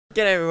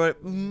G'day everyone,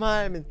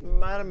 my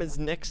name is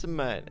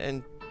Nexomite,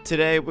 and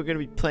today we're going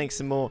to be playing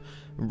some more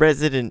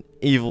Resident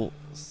Evil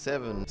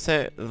 7.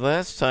 So,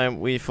 last time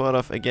we fought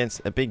off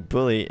against a big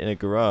bully in a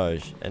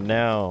garage, and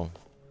now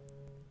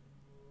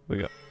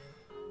we're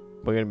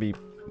gonna be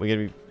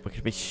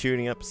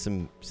shooting up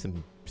some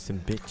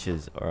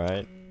bitches,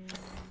 alright?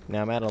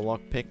 Now I'm out of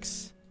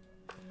lockpicks.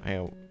 Hang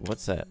on,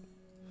 what's that?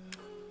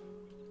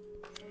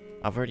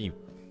 I've already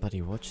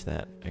bloody watched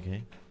that,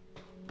 okay?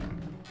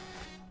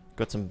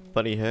 Got some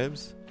bloody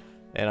herbs,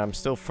 and I'm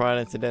still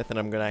frightened to death, and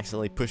I'm gonna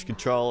accidentally push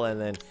control and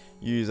then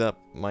use up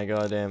my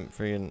goddamn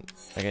friggin'.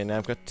 Okay, now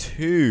I've got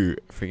two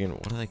friggin',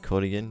 what are they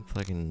called again?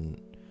 Fucking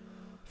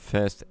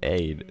first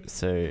aid.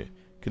 So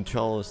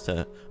control is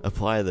to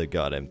apply the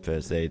goddamn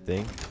first aid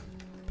thing.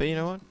 But you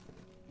know what?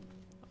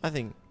 I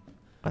think.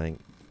 Alright,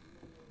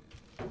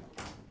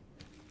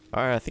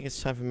 I think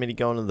it's time for me to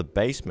go into the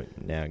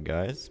basement now,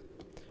 guys.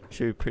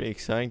 Should be pretty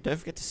exciting. Don't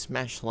forget to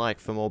smash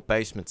like for more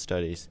basement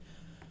studies.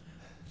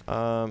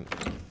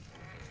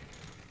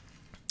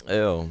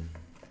 Ew.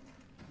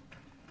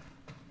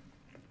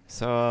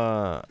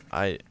 So,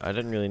 I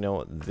don't really know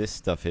what this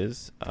stuff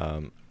is.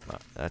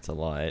 That's a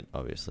light,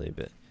 obviously,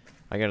 but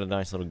I got a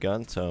nice little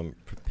gun, so I'm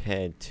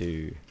prepared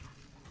to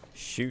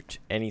shoot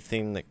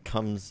anything that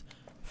comes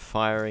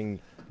firing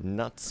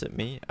nuts at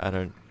me. I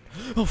don't...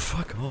 Oh,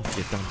 fuck off,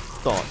 you dumb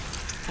thought.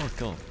 Fuck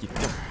off, you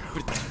dumb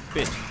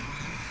bitch.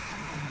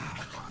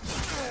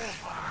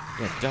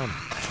 Yeah, dumb.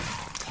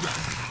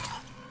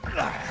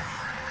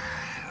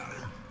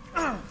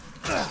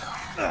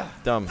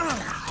 Dumb.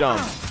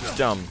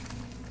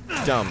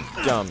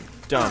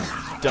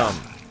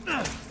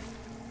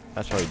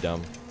 That's probably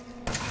dumb.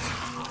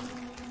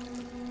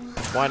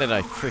 Why did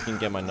I freaking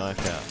get my knife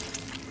out?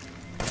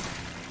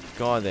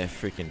 God, they're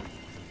freaking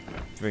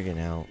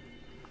hell.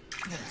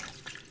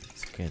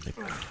 Scared the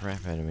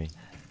crap out of me.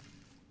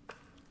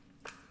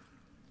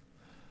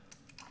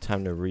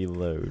 Time to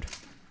reload.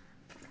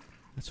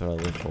 That's what I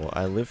live for.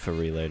 I live for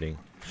reloading.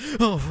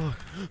 Oh fuck!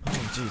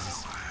 Oh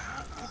Jesus!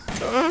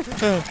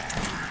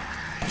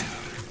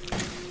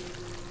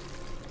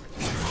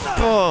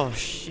 Oh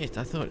shit!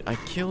 I thought I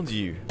killed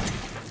you.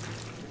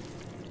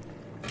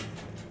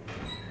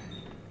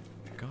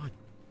 God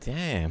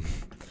damn!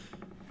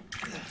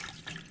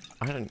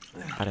 I don't.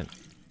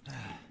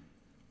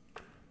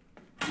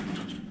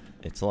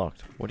 It's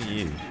locked. What are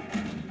you?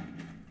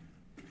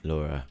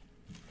 Laura.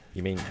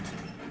 You mean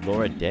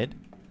Laura dead?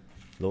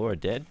 Laura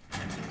dead?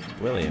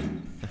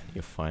 William.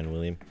 You're fine,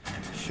 William.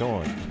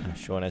 Sean.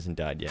 Sean hasn't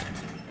died yet.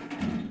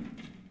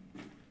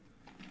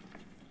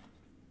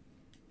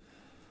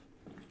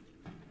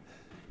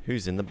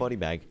 Who's in the body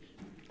bag?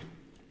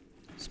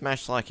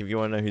 Smash like if you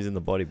want to know who's in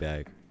the body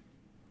bag.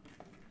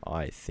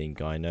 I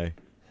think I know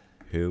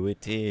who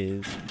it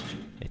is.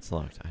 It's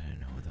locked. I don't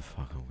know where the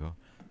fuck I'm going.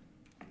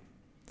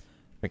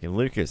 Okay,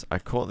 Lucas, I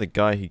caught the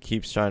guy who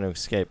keeps trying to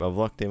escape. I've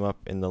locked him up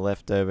in the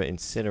leftover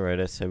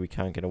incinerator so we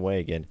can't get away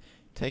again.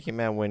 Take him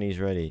out when he's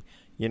ready.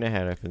 You know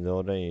how to open the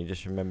door, don't you?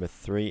 Just remember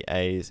 3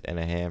 A's and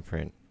a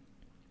handprint.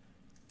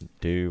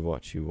 Do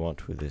what you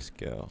want with this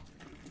girl.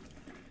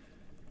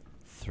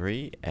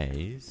 3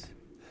 A's.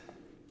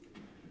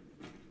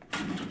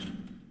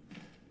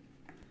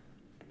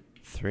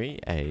 3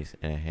 A's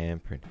and a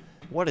handprint.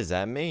 What does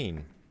that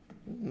mean?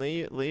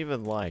 Leave a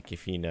like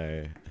if you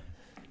know.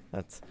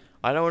 That's.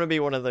 I don't want to be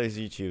one of those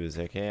YouTubers,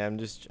 okay? I'm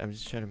just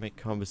trying to make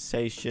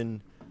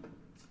conversation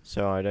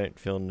so I don't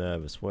feel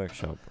nervous.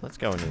 Workshop. Let's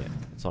go in here.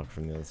 It's locked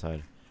from the other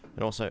side.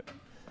 And also,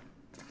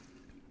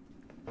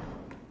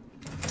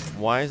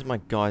 why is my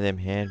goddamn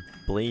hand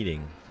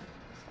bleeding?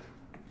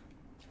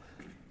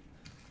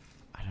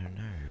 I don't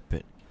know,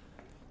 but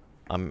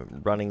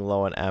I'm running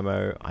low on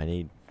ammo. I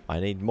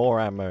need more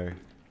ammo.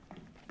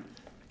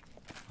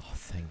 Oh,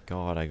 thank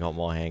God I got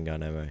more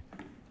handgun ammo.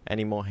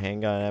 Any more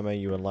handgun ammo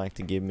you would like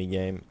to give me,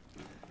 game?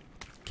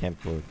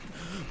 Kempwood.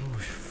 Oh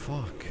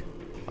fuck.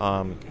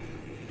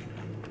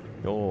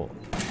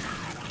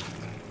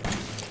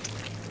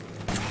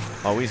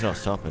 Oh, he's not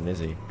stopping, is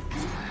he?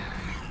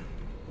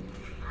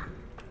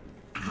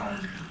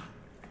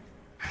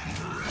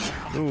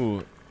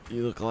 Ooh,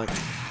 you look like...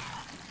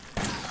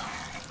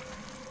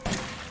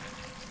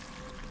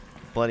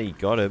 Bloody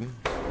got him.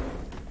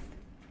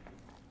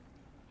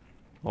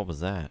 What was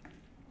that?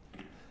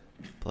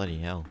 Bloody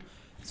hell.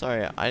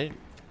 Sorry, I didn't...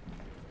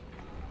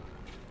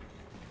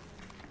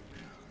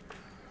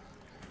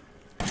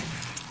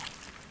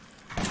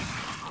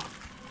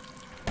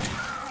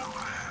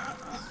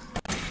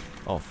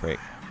 Oh, frick.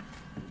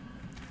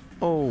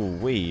 Oh,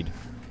 weed.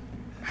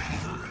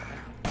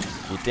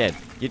 You're dead.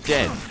 You're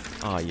dead.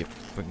 Oh, you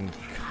freaking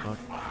cock.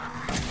 I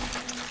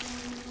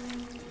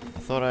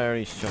thought I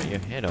already shot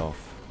your head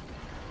off.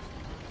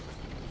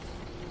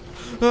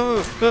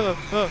 No!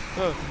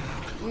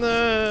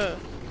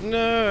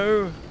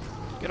 No!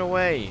 Get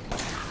away.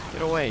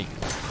 Get away.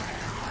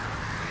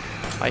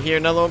 I hear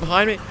another one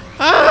behind me.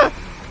 Ah!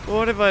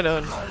 What have I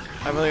done?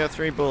 I've only got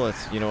 3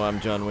 bullets. You know I'm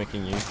John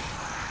Wicking you.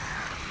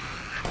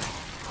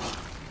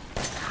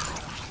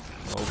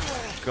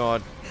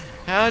 God.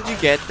 How'd you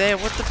get there?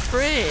 What the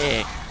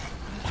frick?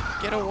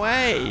 Get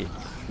away!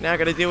 Now I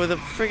gotta deal with a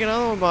freaking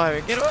other one by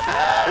me. Get away!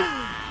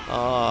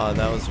 Oh,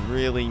 that was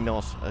really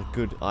not a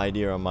good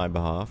idea on my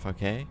behalf,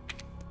 okay?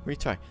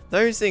 Retry.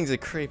 Those things are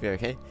creepy,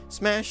 okay?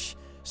 Smash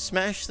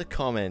the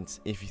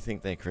comments if you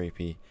think they're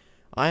creepy.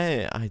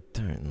 I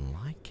don't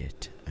like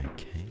it,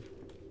 okay?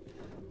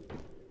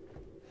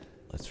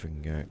 Let's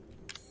freaking go.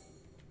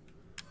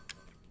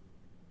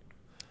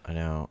 I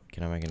know.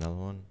 Can I make another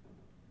one?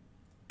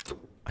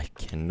 I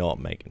cannot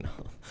make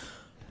another.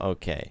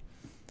 Okay.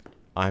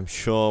 I'm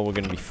sure we're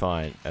gonna be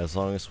fine as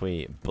long as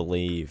we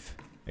believe.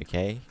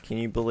 Okay? Can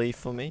you believe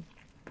for me?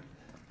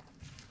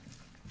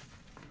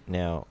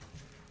 Now,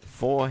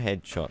 4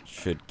 headshots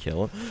should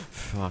kill him.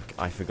 Fuck,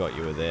 I forgot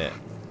you were there.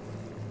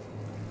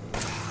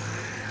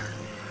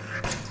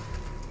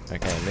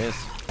 Okay, miss.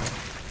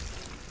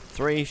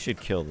 3 should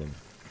kill them.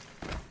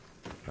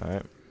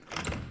 Alright.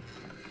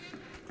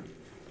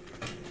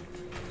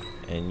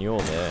 And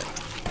you're there.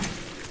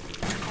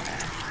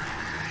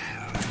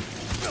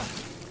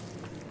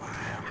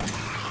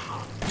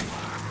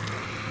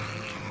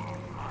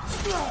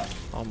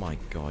 Oh my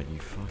god, you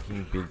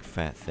fucking big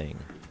fat thing.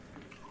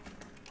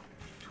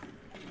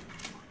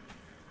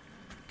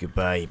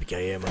 Goodbye, you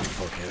became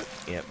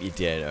motherfucker. Yep, you're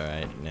dead,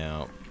 alright,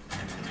 now.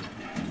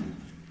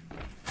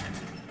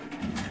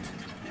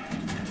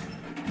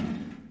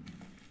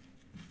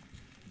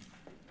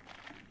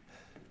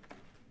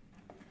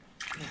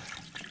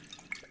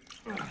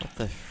 What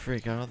the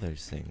frick are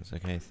those things?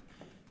 Okay.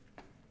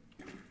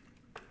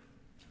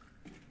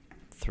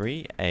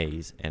 3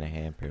 A's and a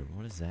hamper.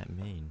 What does that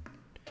mean?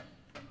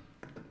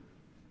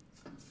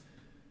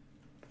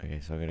 Okay,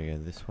 so I'm gonna go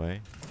this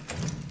way.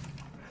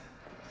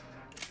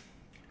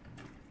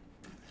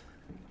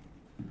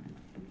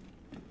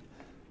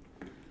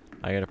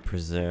 I gotta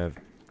preserve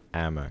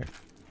ammo.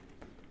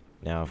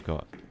 Now I've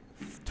got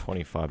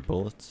 25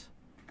 bullets.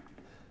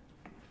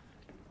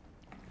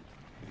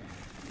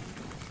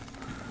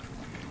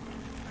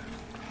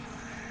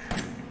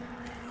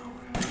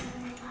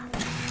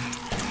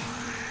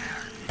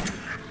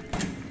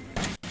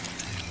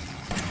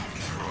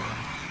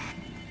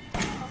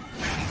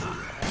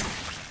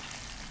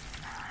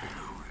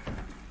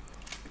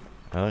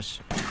 Hush.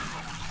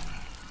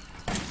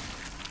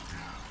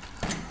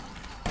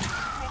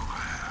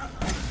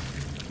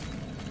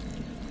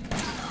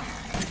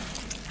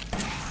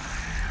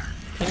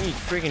 Can you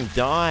friggin'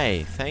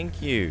 die?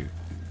 Thank you.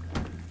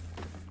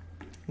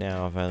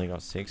 Now I've only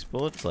got 6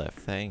 bullets left.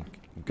 Thank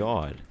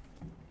God.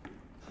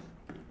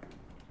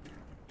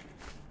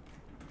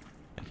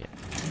 Okay.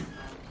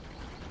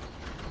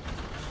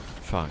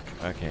 Fuck.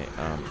 Okay.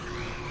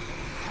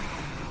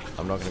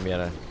 I'm not gonna be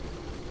able to.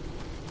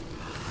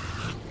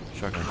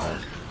 Shotgun gun.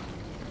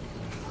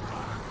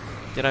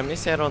 Did I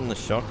miss out on the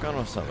shotgun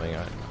or something?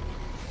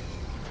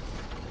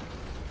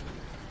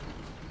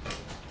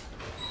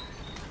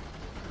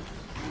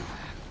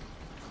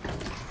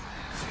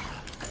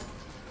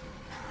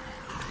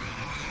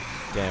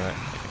 Damn it.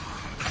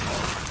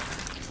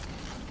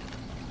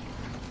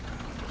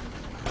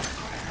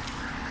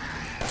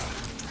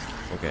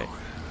 Okay.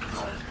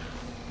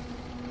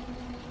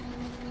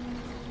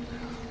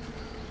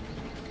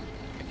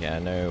 Okay, I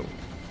know.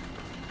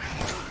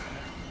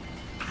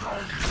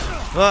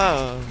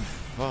 Oh,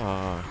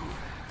 fuck.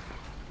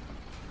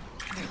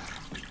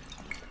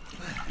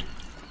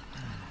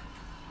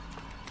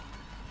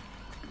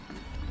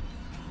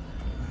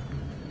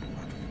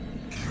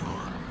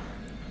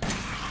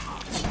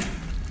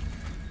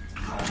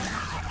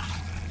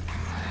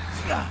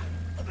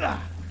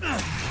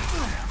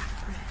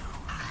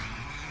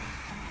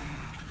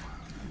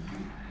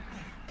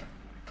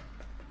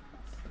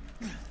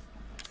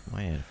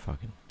 My head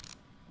fucking.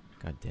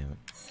 God damn it.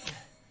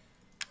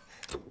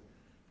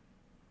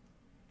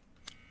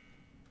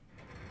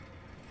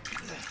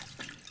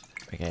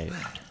 Okay,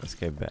 let's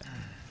go back.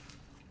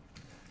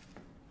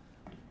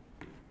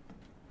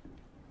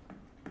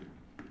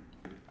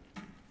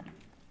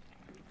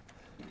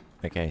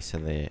 Okay, so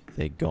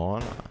they're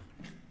gone.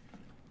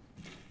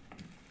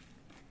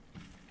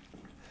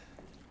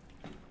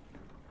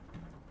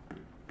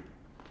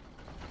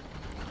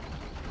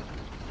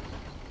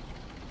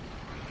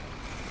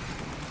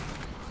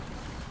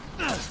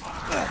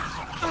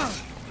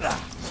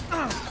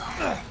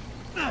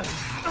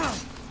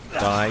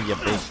 Die, you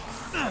big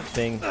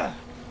thing.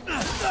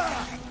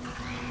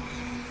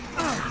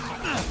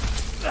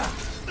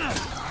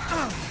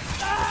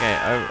 Okay,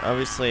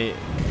 obviously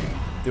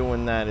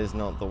doing that is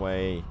not the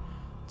way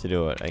to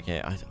do it.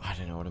 Okay, I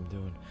don't know what I'm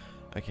doing.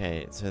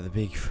 Okay, so the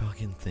big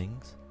fucking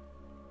things.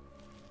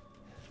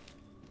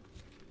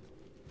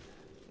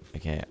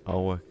 Okay,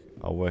 I'll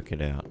work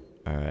it out.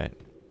 All right.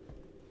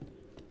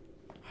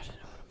 I don't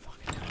know what I'm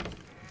fucking doing.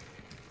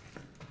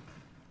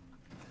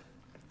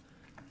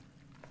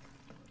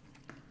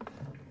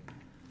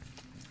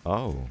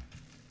 Oh.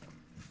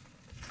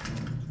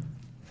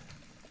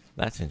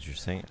 That's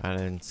interesting. I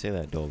didn't see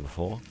that door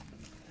before.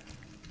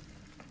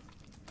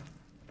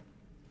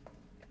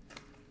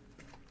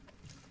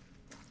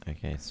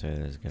 Okay, so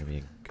there's gonna be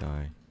a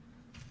guy.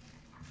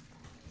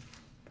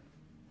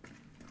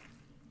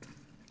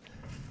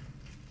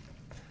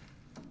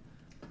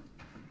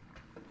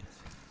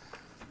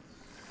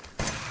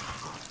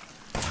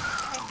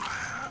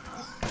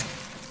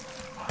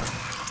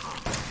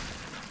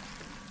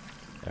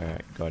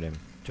 Alright, got him.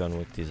 John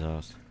Wicked his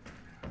ass.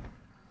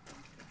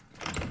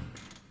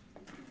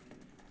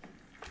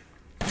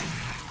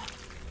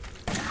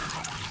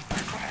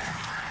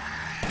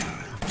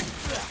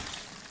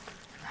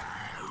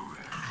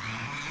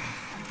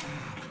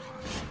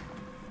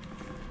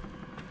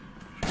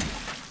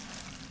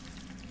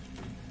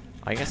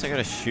 I guess I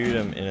gotta shoot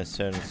him in a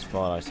certain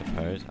spot, I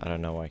suppose. I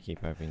don't know why I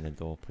keep opening the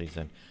door. Please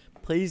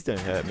don't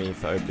hurt me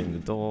for opening the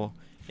door.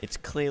 It's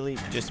clearly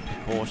just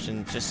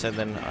precaution, just so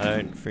then I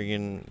don't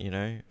friggin', you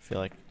know, feel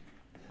like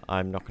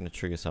I'm not gonna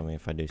trigger something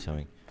if I do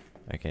something.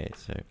 Okay,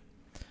 so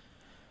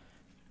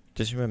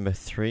just remember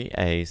 3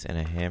 A's and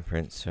a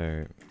handprint,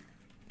 so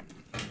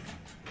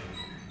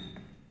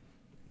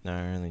no,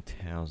 only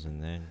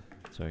 1,000 then,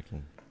 so I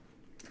can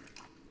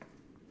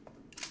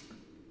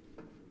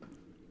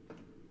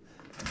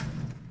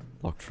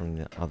locked from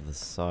the other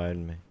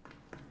side.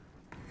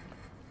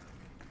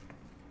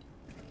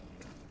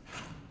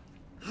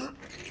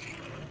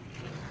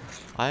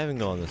 I haven't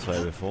gone this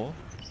way before.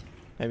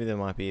 Maybe there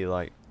might be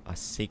like a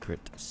secret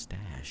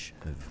stash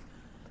of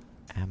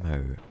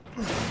ammo.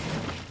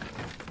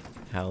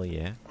 Hell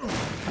yeah.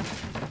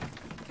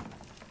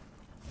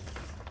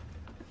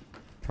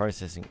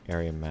 Processing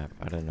area map.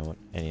 I don't know what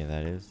any of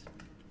that is.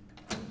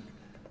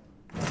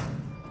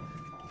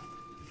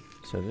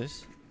 So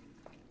this?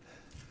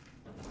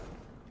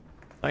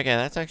 Okay,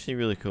 that's actually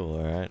really cool,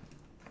 alright.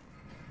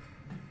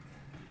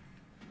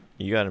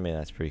 You gotta admit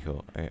that's pretty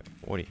cool. Okay,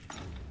 what do you...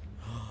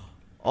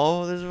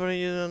 Oh, this is what I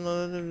use on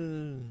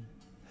the...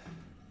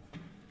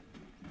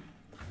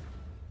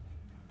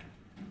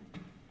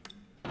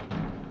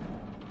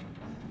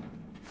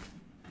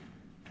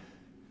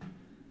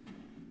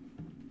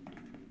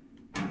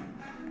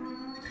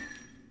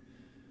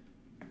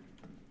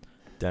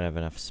 Don't have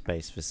enough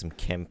space for some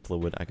chem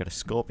fluid. I got a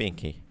scorpion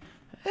key.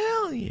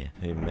 Hell yeah,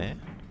 hey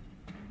man.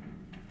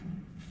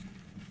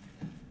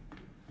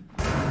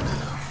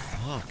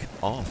 Fuck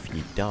off,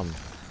 you dumb.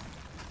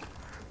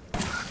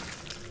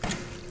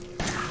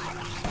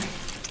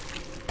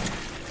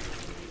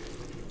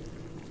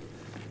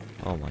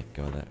 Oh my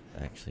god, that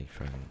actually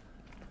fucking...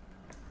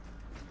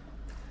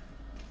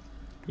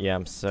 Yeah,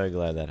 I'm so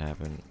glad that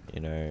happened. You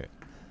know,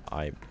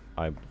 I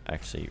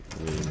actually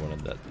really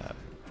wanted that to happen.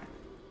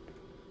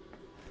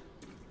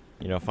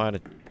 You know, if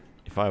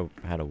I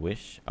had a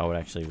wish, I would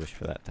actually wish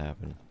for that to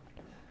happen.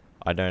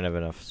 I don't have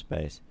enough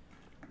space.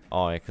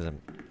 Oh yeah, because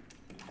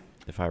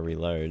if I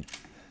reload,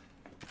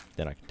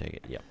 then I can take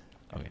it. Yep.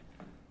 Okay.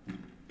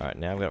 Alright,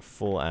 now I've got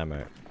full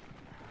ammo.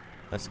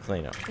 Let's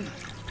clean up.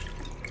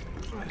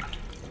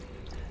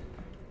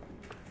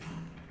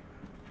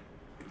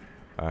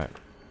 Alright.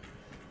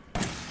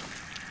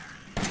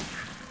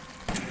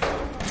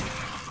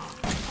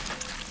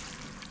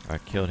 I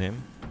killed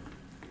him.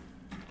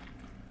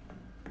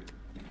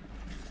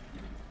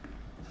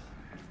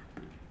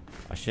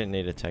 I shouldn't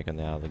need to take on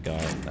the other guy,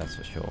 that's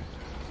for sure.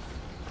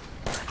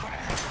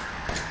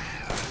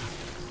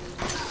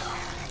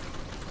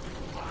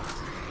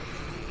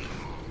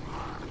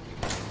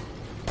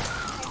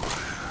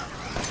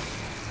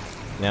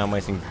 Now I'm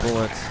wasting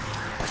bullets.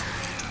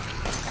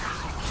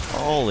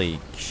 Holy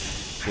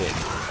shit.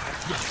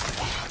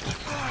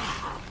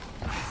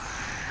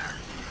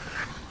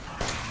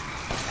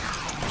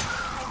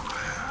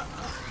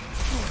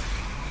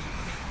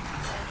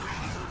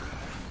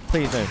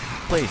 Please don't.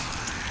 Please.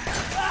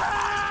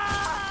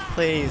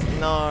 Please,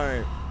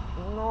 no.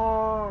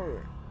 No.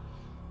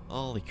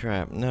 Holy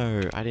crap,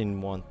 no. I did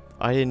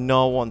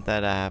not want that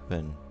to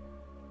happen.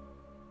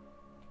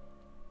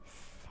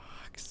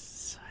 Fuck's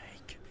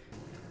sake.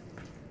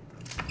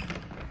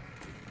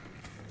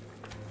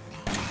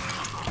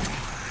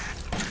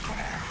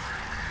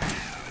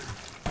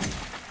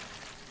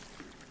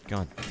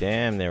 God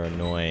damn, they're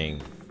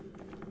annoying.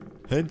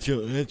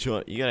 Headshot,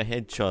 headshot. You got a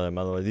headshot them,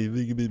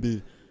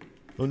 otherwise.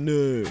 Oh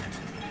no.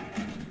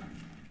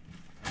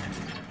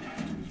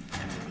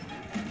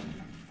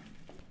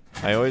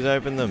 I always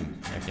open them.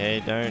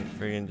 Okay, don't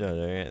freaking do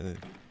it.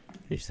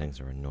 These things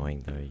are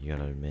annoying though, you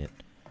gotta admit.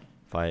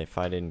 If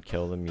I didn't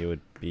kill them, you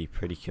would be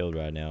pretty killed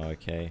right now,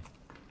 okay?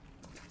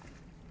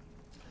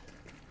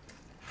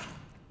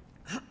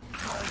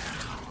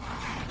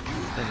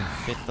 Doesn't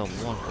fit the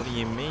lock. What do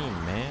you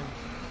mean, man?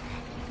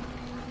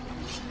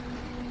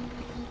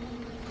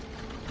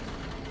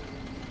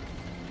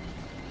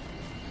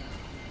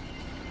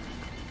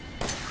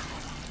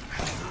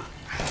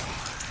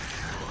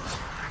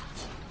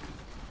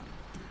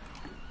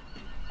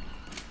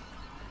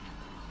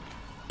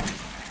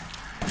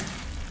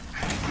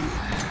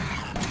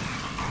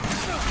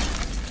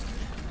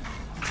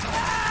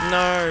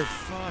 No,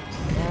 fuck.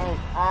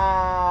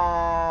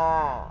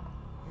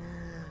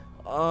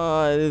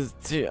 Oh, this is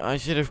too. I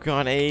should have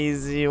gone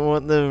easy.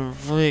 What the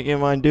frick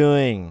am I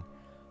doing?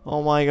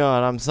 Oh my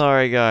god, I'm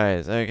sorry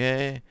guys,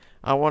 okay?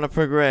 I want to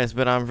progress,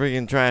 but I'm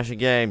freaking trash at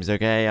games,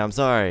 okay? I'm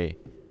sorry.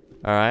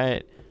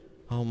 Alright?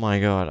 Oh my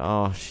god,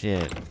 oh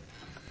shit.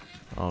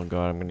 Oh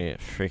god, I'm gonna get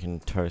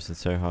freaking toasted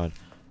so hard.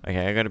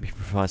 Okay, I gotta be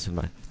precise with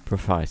my...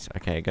 Precise.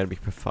 Okay, I gotta be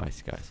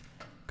precise, guys.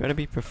 Gotta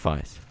be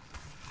precise.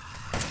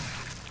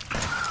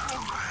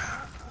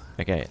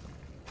 Okay.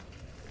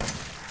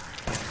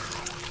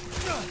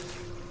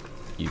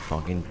 You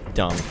fucking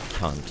dumb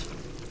cunt.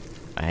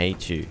 I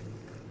hate you.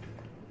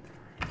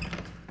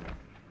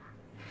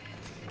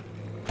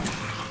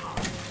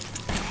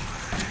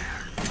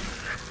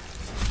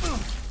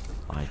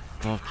 I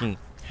fucking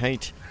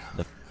hate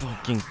the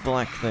fucking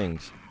black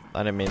things.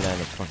 I don't mean that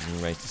in a fucking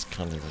racist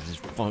cunt. I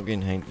just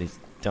fucking hate these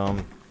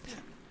dumb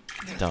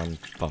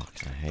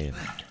fucks. I hate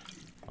them.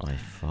 I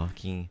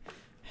fucking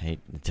hate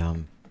the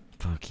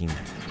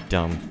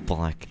dumb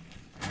black.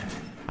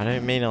 I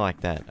don't mean it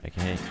like that,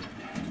 okay?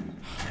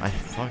 I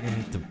fucking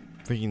hate the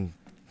freaking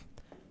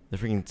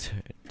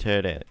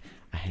turd alley.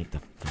 I hate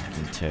the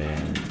fucking turd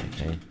alley,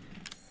 okay?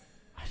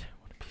 I don't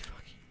want to be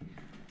fucking...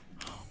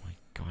 Oh my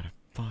god, I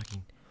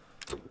fucking...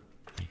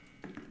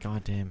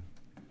 Goddamn...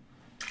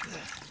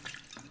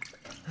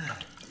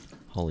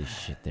 Holy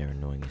shit, they're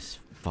annoying as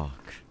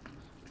fuck.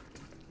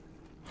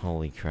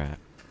 Holy crap.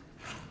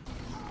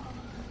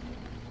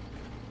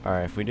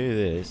 Alright, if we do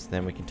this,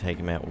 then we can take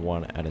them out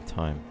one at a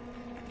time.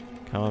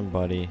 Come on,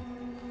 buddy.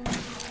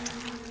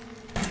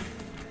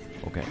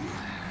 Okay.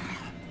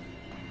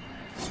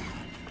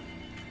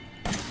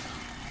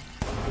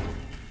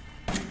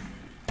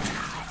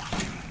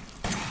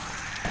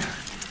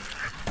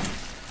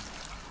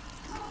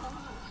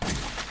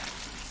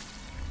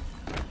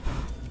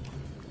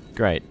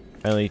 Great.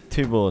 Only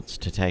 2 bullets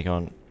to take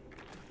on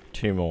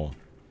 2 more.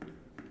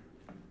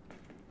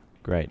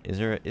 Great. Is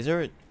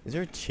there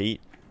a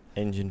cheat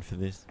engine for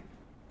this?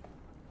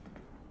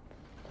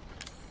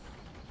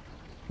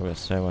 I've got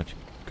so much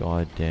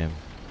goddamn.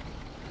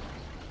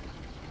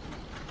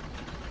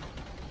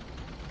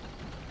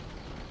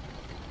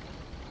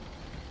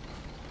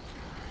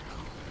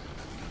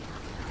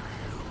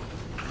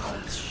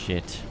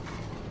 Shit.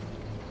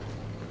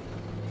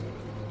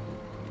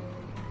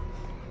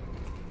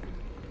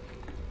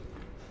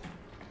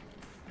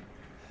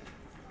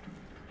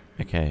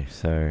 Okay,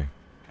 so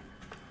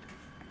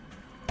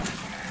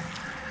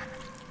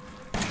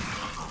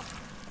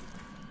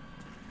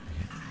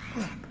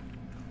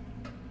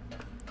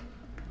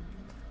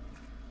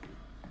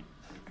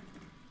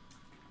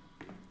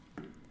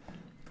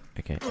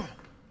okay.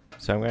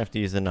 So I'm gonna have to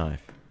use the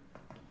knife.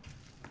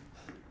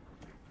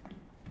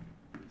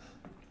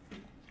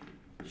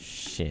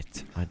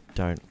 Shit, I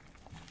don't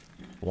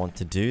want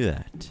to do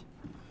that.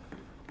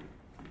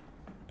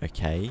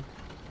 Okay.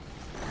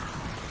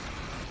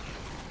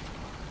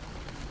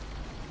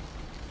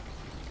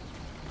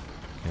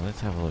 Okay,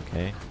 let's have a look,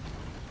 eh?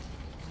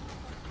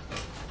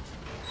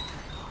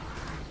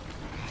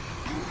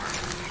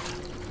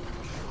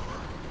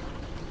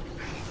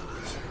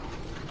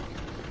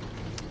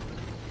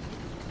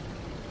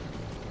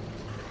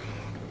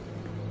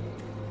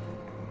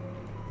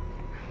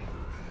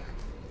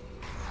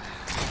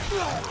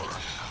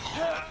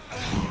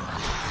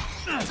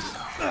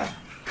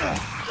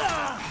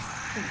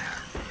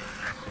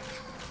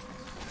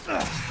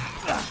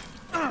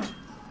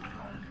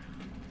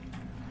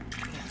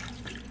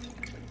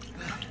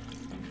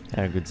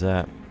 How good's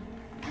that?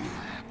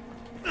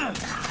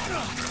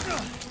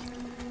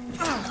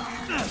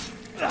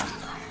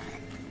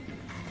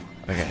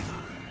 Okay.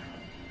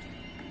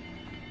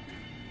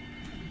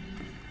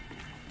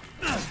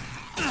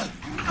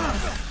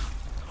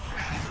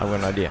 I've got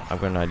an idea.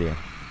 I've got an idea.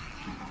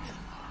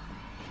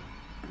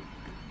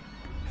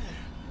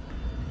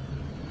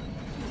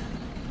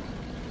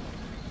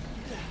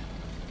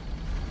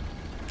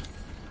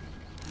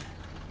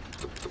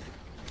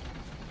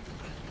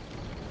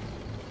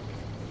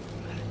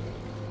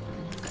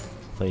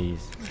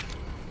 Please.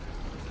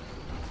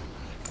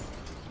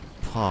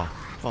 Fuck.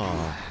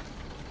 Fuck.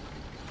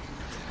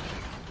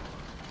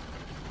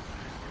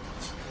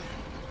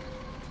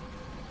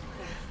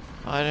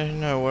 I don't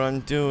know what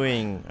I'm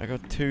doing. I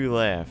got 2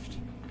 left.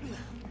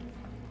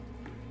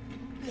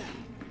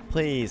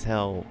 Please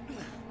help.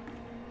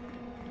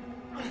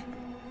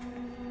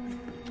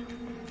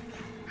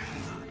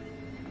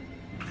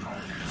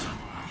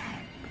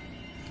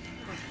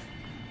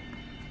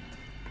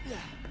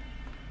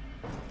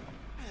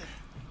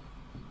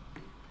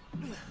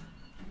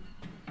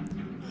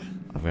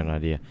 I've got an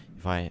idea.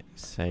 If I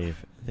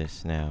save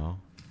this now.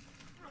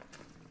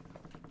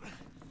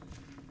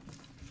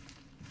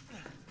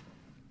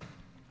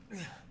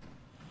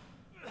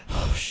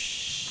 Oh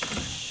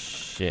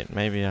shit!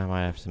 Maybe I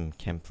might have some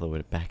chem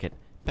fluid back at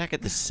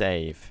the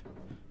save.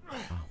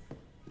 Oh.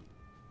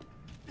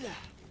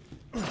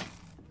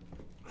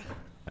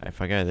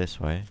 If I go this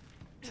way.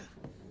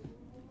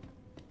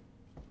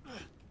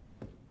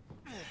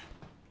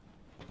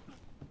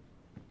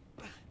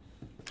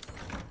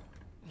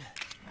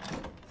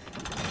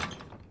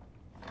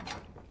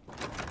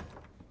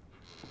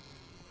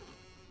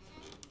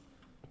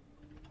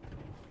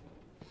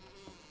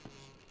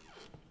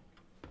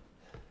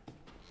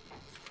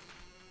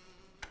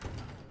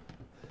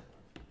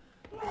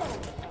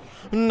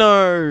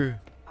 No!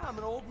 I'm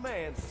an old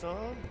man,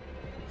 son.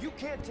 You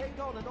can't take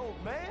on an old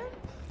man?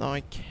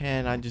 I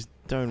can, I just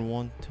don't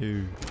want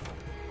to.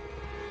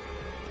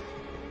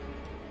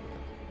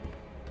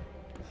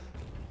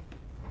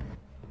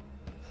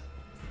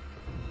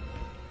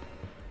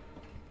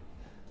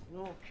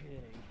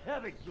 Okay,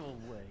 have it your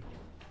way.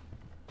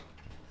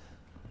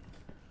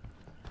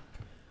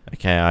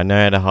 Okay, I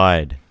know how to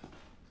hide.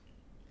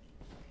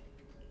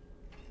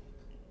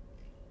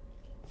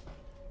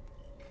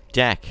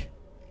 Jack!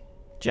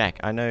 Jack,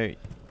 I know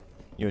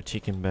your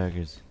chicken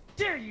burgers.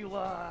 There you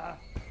are!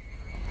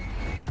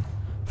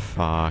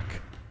 Fuck.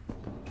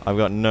 I've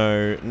got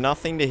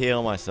nothing to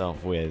heal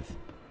myself with.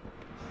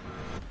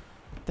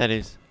 That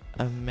is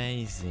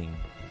amazing.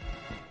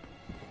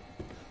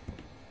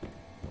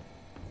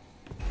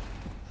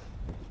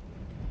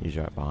 He's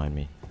right behind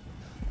me.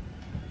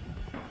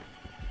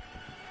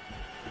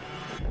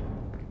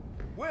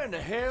 Where in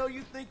the hell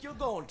you think you're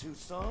going to,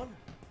 son?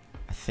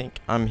 I think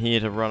I'm here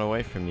to run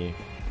away from you.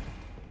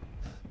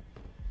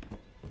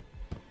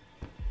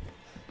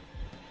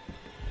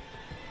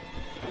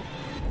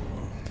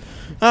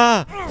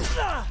 Ah!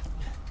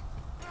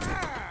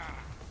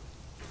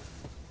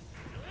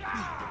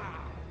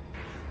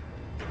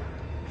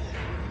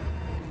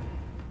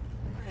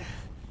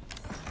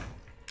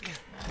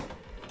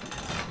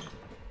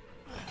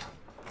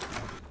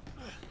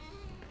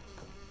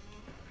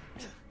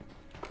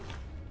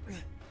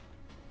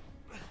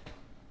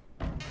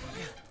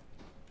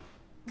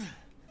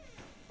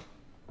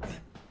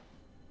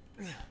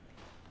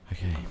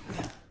 Okay.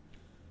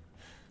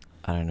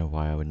 I don't know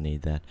why I would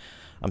need that.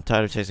 I'm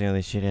tired of chasing all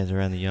these shitheads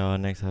around the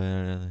yard. Next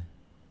time.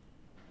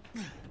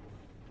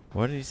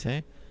 What did he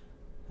say?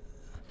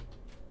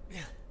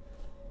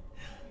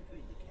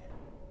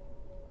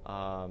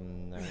 No.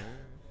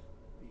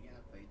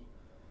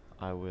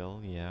 I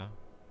will, yeah.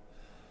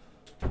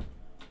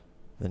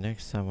 The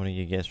next time one of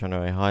you gets run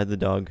away, hide the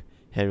dog,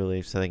 head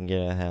relief so they can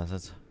get out of the house.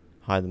 Let's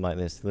hide them like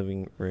this.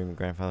 Living room,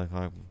 grandfather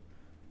clock.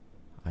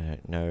 I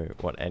don't know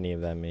what any of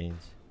that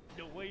means.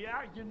 The way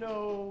out, you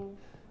know.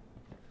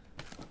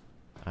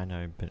 I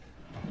know, but...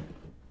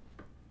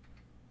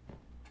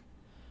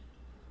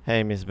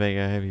 Hey, Miss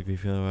Baker, I hope you be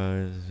feeling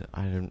well.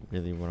 I don't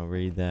really want to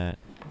read that.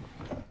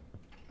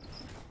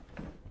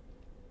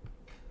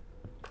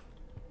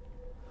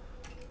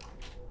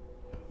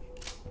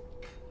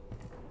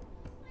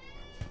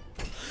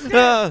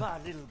 My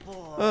little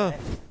boy.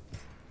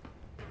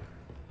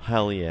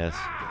 Hell yes.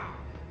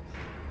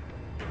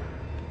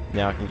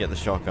 Now I can get the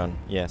shotgun.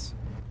 Yes.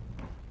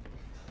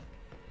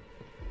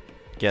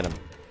 Get him.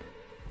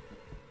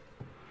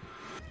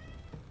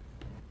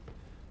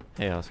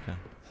 Hey, Oscar.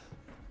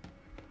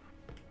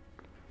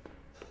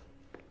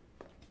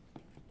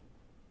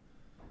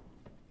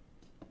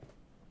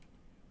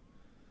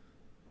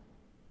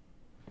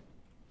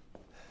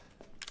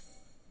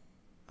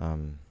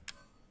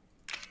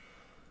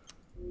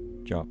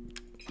 Drop.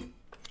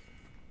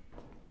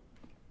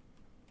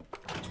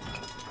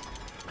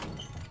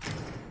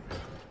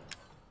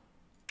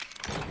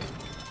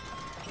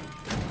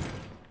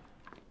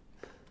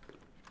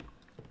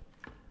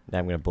 Now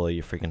I'm gonna blow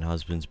your freaking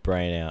husband's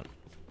brain out.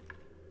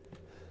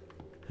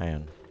 Hang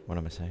on, what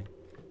am I saying?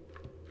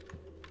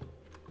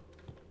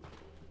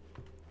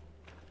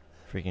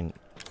 Freaking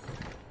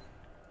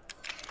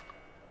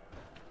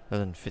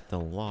doesn't fit the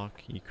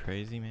lock, you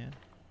crazy man?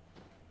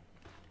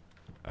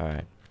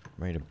 Alright,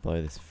 I'm ready to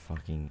blow this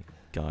fucking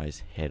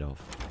guy's head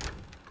off.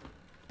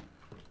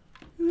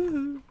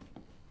 Woohoo!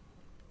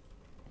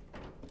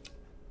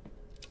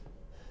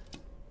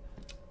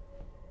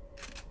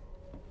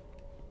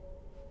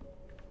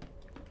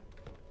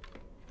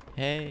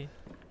 Hey!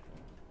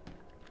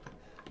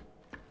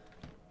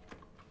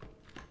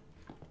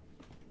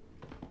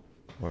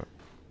 What?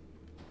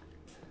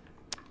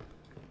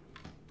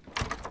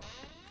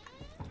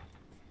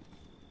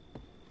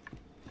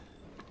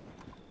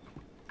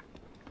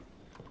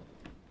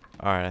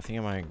 Alright, I think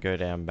I might go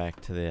down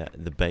back to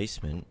the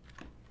basement.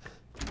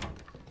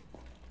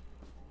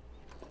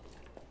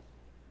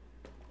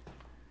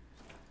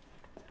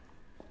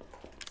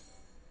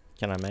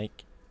 Can I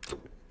make?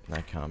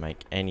 I can't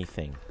make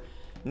anything.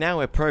 Now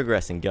we're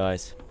progressing,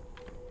 guys.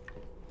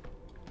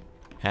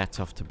 Hats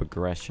off to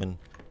progression.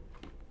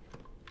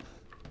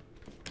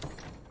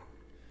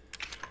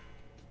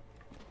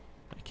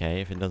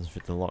 Okay, if it doesn't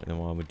fit the lock, then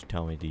why would you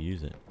tell me to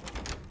use it?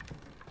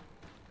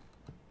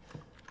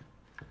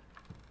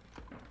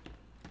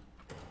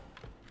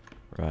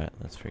 Right,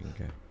 let's freaking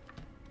go.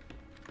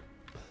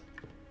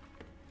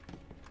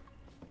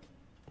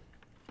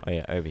 Oh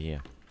yeah, over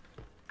here.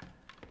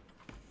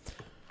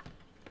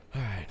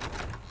 Alright.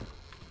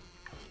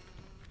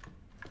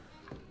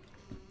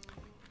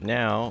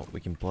 Now,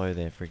 we can blow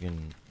their freaking...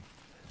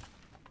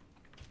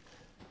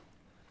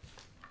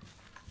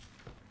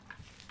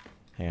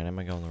 Hang on, am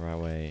I going the right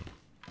way?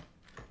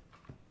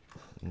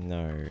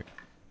 No.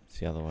 It's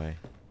the other way.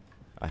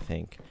 I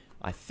think,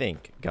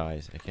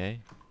 guys,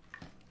 okay?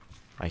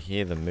 I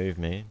hear the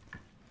movement.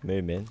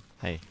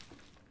 Hey.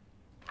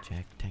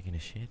 Jack taking a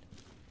shit?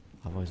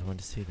 I've always wanted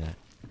to see that.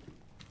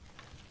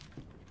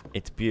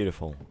 It's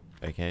beautiful,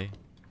 okay?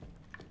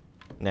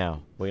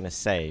 Now, we're gonna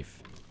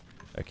save,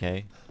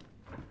 okay?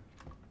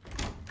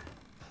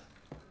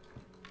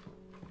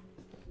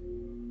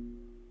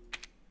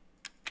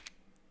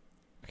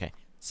 Okay,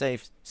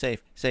 save.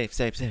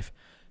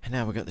 And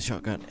now we got the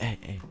shotgun.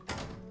 Hey.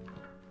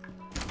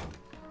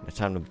 It's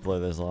time to blow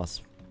those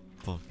last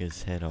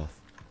fuckers' head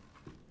off.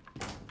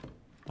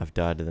 I've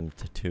died to them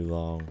for too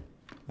long.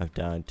 I've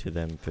died to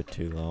them for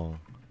too long.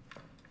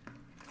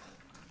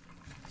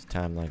 It's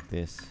time like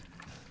this.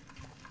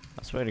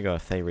 I swear to God,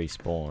 if they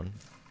respawn,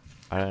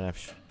 I don't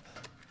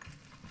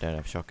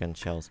have shotgun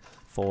shells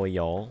for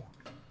y'all,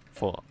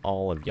 for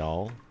all of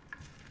y'all.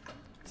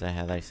 Is that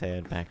how they say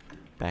it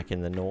back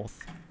in the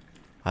north?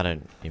 I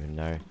don't even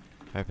know.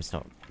 I hope it's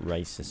not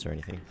racist or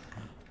anything.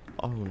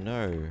 Oh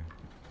no.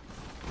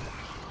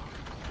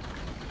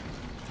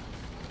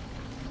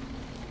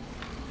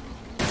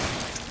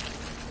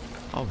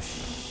 Oh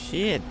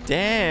shit,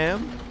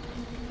 damn.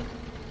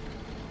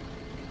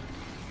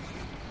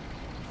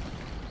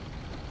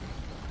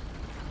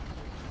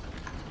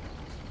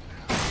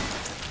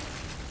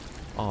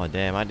 Oh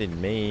damn, I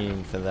didn't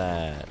mean for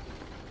that.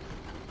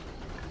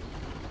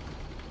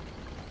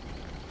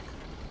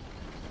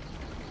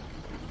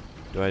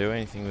 Do I do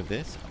anything with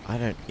this? I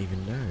don't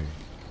even know.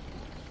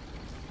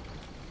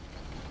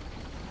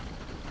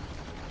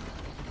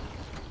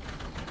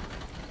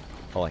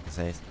 All I can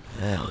say is,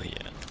 hell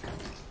yeah.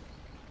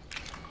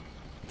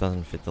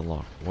 Doesn't fit the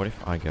lock. What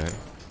if I go?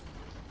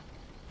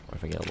 What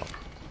if I get a lock?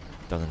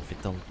 Doesn't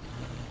fit the.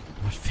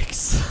 What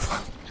fix the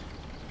lock?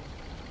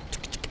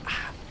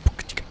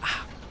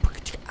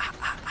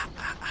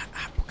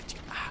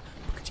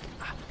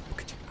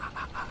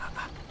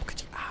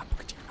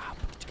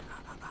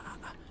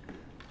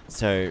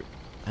 So,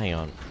 hang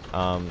on.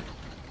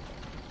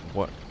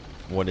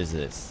 What is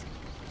this?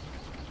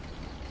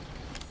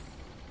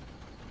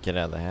 Get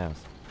out of the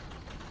house.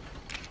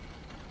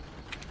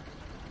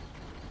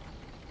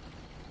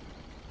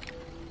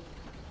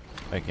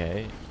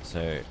 Okay,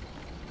 so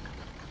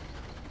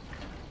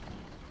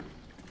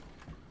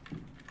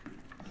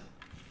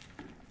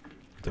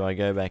do I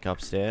go back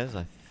upstairs?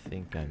 I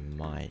think I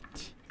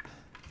might.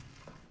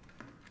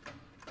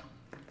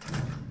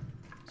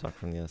 Talk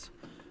from the other side.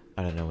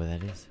 I don't know where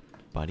that is,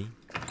 buddy.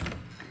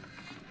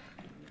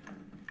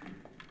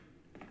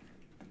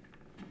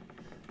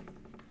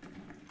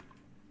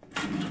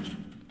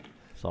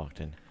 It's locked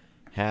in.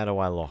 How do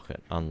I lock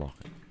it? Unlock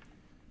it.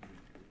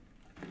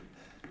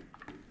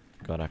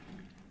 Got a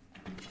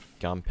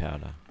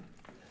gunpowder.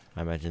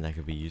 I imagine that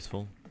could be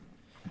useful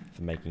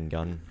for making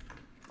gun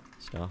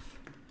stuff.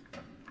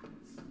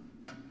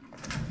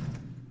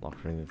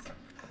 Locked in.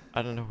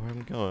 I don't know where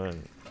I'm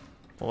going.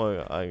 Oh,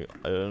 I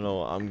don't know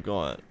where I'm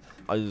going.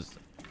 I just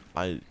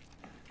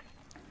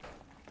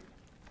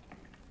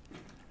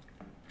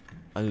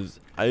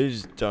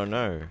don't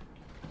know.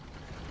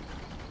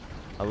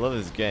 I love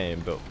this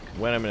game, but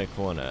when I'm in a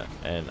corner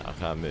and I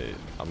can't move,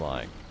 I'm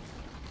like,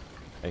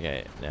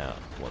 okay, now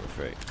what the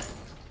frick?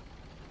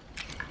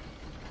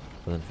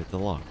 Doesn't fit the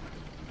lock.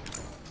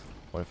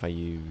 What if I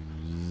use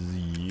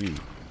you?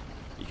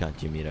 You can't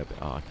jimmy it open.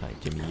 Oh, I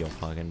can't jimmy your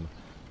fucking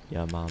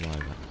mom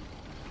over.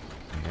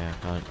 Okay, I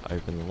can't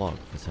open the lock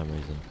for some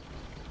reason.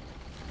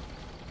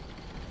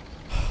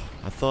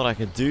 I thought I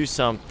could do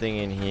something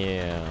in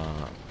here.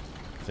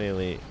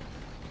 Clearly,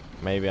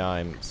 maybe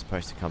I'm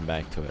supposed to come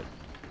back to it.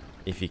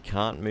 If you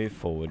can't move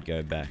forward,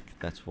 go back.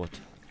 That's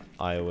what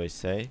I always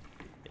say.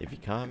 If you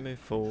can't move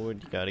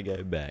forward, you gotta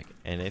go back.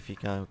 And if you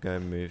can't go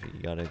move,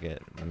 you gotta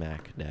get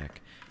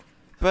Mac-Dac.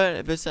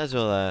 But besides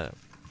all that,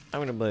 I'm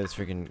gonna blow this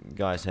freaking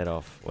guy's head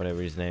off.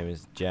 Whatever his name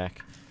is,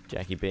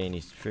 Jackie B and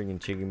his freaking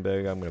chicken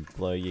burger. I'm gonna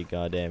blow your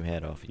goddamn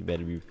head off. You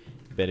better be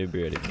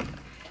ready for that.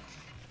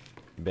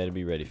 You better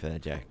be ready for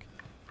that, Jack.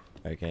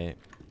 Okay.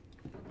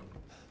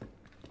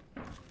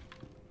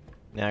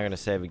 Now I'm gonna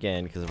save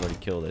again because I've already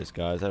killed those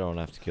guys. I don't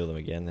have to kill them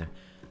again.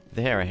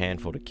 They're a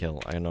handful to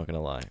kill. I'm not gonna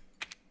lie.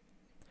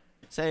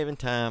 Saving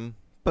time.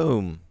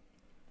 Boom.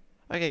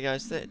 Okay,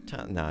 guys. That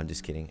time. No, I'm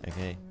just kidding.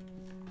 Okay.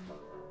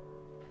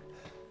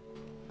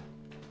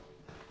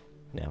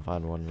 Now, if I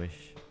had one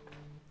wish.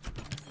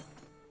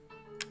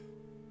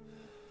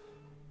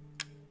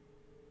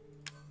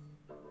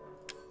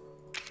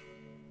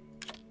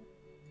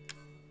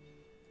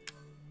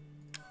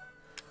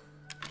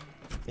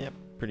 Yep,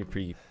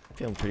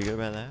 feeling pretty good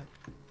about that.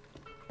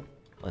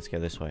 Let's go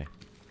this way.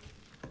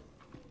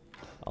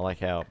 I like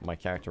how my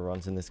character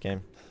runs in this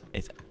game.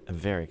 It's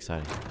very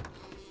exciting.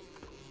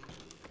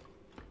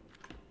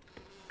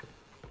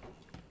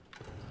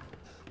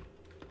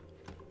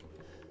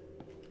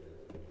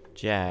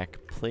 Jack,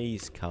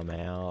 please come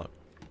out.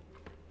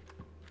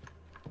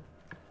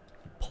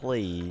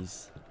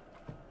 Please.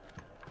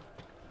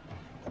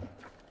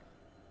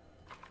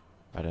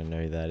 I don't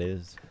know who that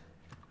is.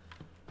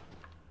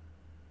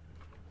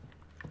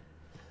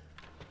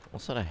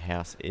 What sort of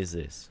house is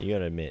this? You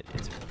gotta admit,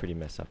 it's a pretty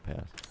messed up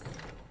house.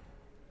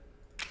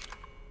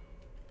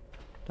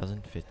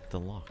 Doesn't fit the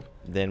lock.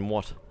 Then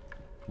what?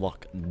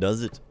 lock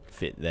does it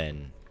fit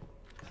then?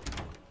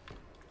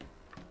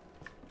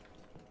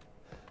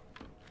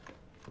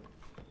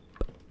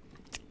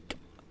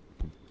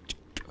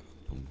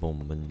 Boom,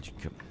 boom,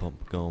 boom,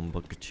 boom, boom,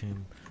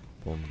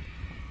 boom.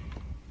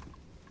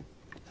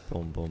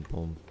 Boom, boom,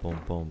 boom, boom,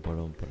 boom, boom,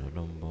 boom,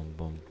 boom,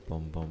 boom,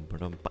 boom, boom,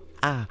 boom,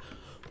 ah,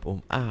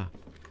 boom, ah.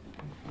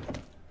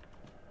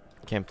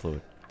 Chem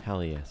fluid,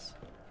 hell yes.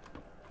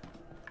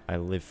 I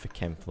live for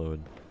chem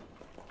fluid.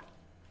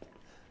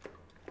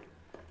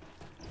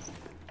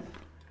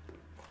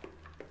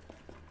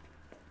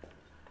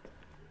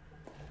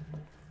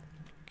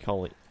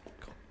 Collie.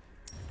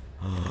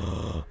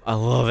 I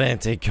love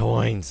antique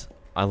coins.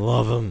 I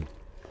love them.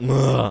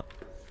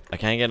 I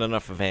can't get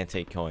enough of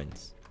antique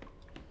coins.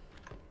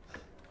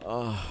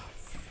 Oh,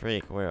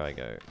 freak, where do I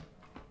go?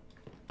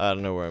 I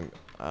don't know where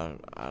I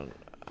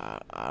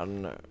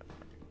don't know.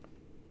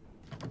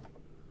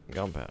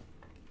 Gunpowder.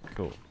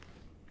 Cool.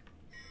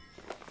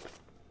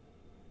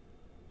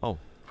 Oh,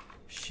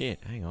 shit,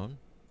 hang on.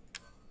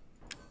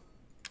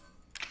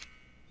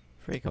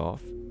 Freak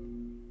off.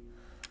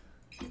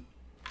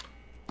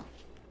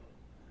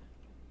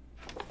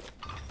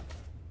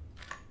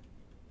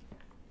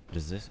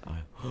 Does this?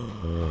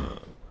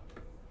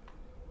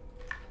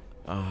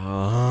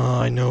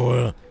 I know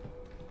what.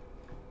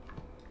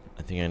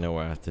 I think I know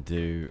what I have to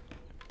do,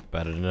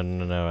 but I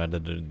don't know how to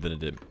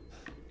do.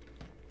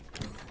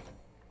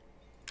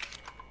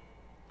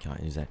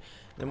 Can't use that.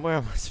 Then where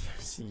am I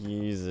supposed to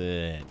use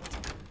it?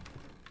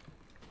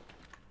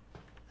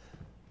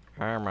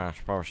 How am I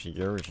supposed to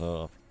use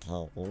it?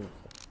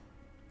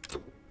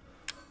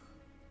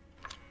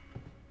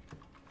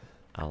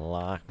 I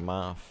like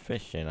my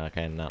fishing, I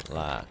cannot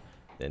lie.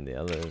 Then the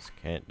others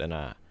can't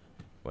deny.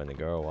 When the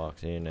girl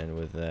walks in and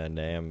with a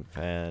damn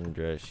fan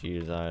dress,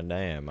 she's like,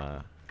 damn,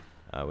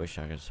 I wish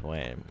I could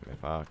swim.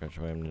 If I could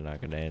swim, then I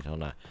could dance all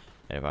night.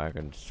 If I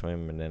could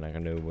swim, and then I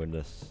can do with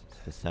this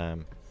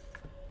time.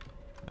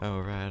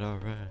 Alright,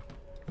 alright,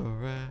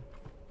 alright.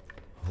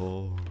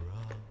 Alright,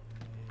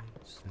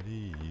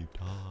 sleep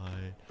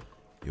tight.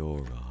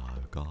 You're our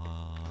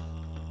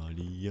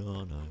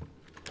guardian.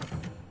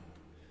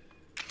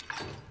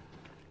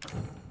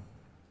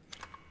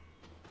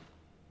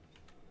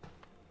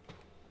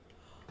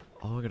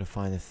 Oh, we're gonna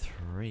find the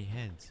 3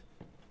 heads.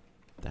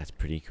 That's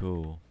pretty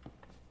cool.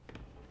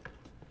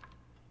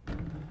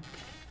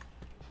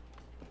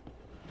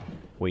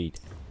 Weed.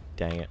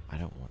 Dang it, I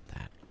don't want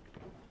that.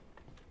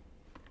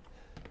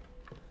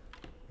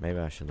 Maybe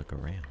I should look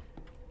around.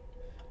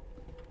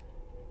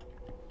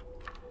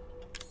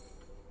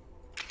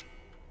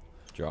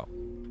 Drop.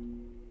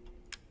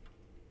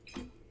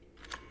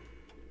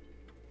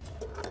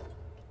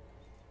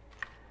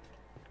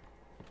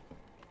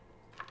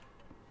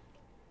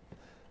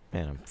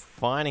 Man, I'm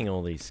finding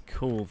all these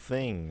cool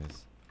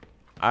things.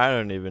 I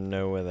don't even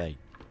know where they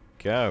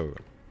go.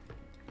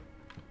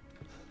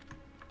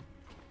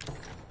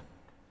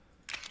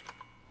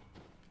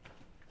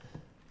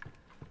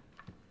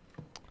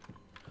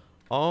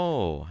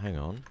 Oh, hang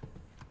on.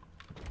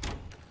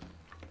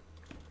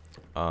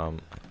 I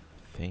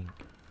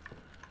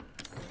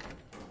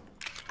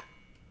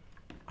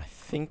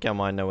think I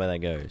might know where that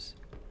goes.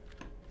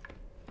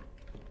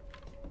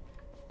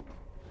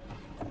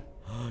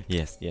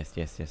 Yes, yes,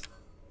 yes, yes.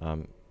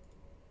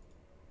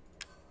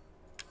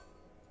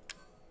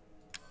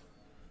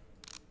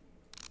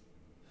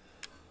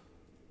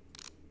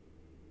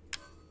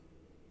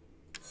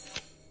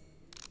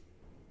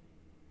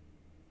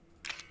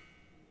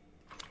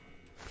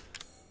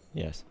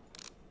 Yes.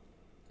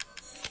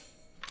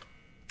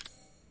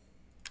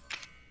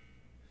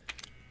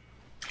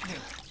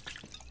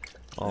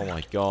 Oh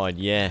my god,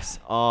 yes.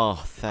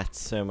 Oh,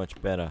 that's so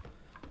much better.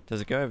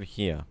 Does it go over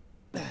here?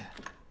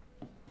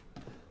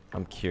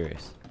 I'm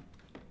curious.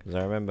 Because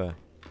I remember...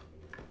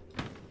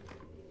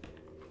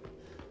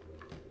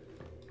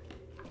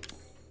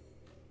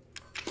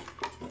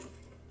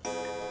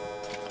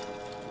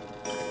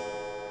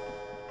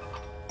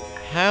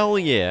 Hell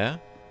yeah!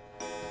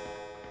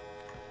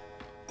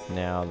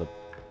 Now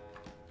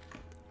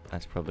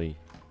that's probably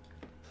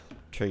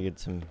triggered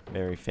some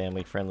very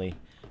family friendly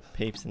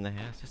peeps in the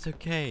house. It's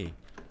okay.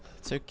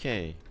 It's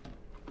okay.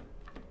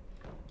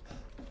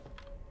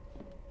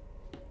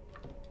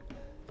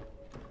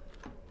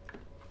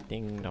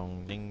 Ding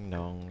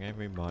dong,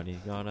 everybody's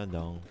got a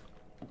dong.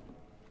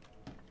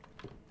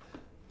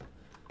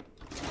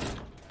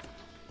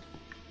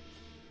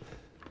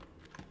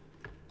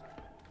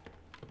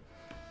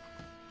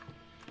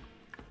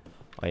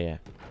 Oh yeah.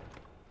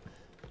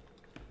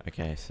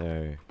 Okay,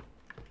 so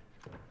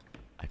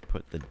I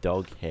put the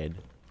dog head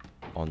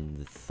on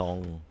the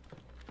thong.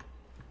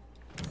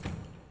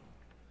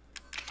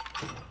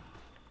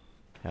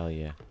 Hell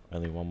yeah,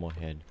 only one more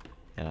head.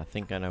 And I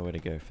think I know where to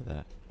go for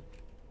that.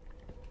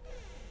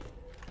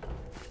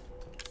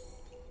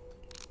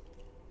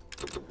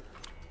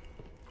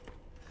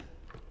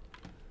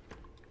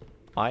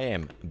 I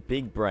am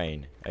big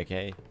brain,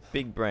 okay?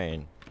 Big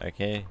brain,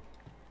 okay?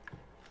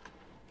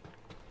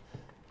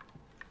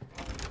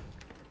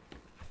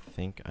 I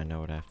think I know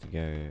what I have to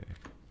go.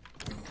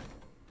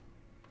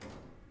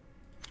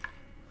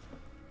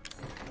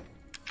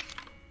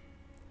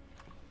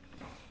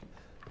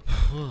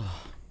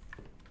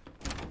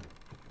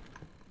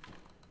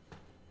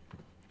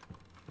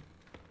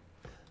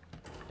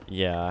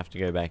 Yeah, I have to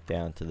go back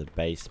down to the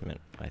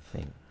basement, I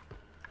think.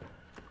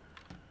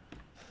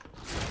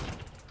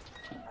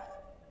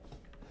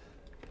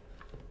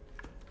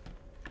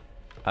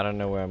 I don't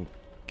know where I'm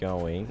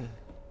going.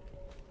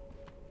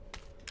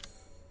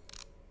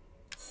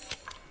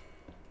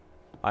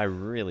 I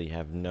really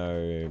have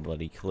no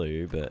bloody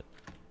clue, but...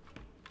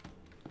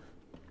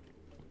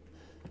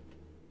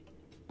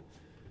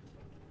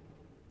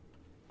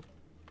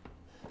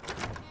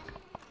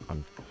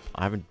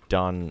 I haven't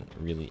done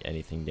really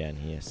anything down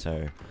here,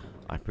 so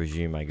I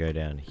presume I go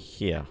down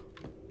here.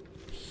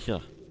 Here.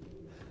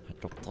 I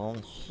go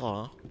down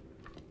here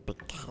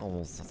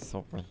because it's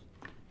so weird.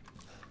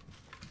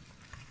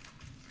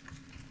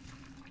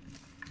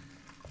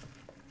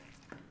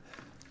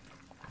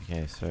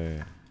 Okay, so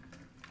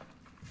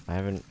I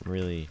haven't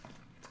really,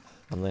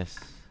 unless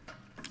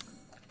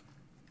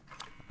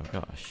I've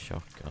got a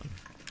shotgun.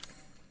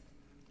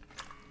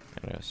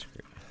 I'm gonna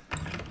screw.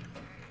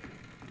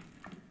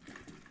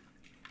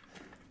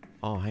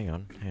 Oh, hang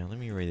on, let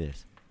me read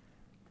this.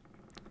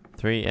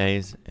 3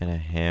 A's and a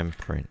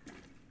handprint.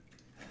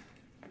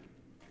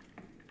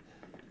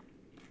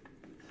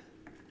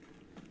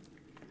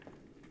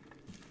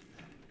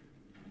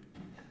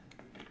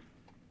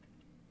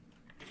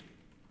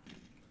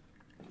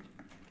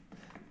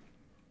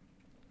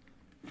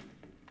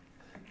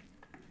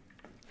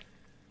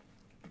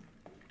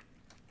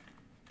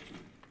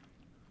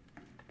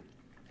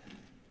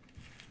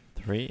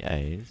 Three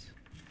A's.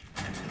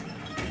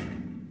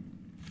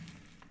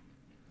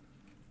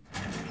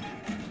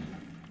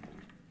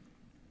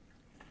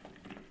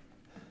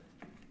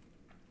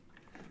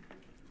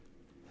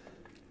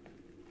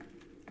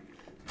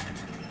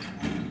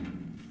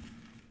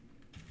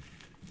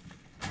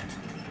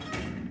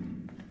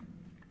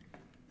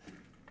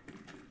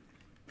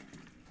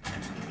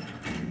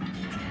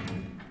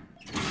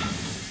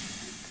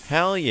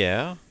 Hell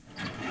yeah.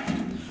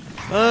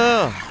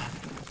 Ugh.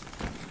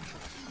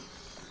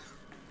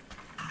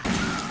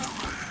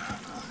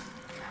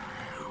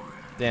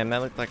 Damn,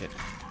 that looked like it.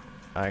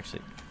 I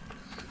actually...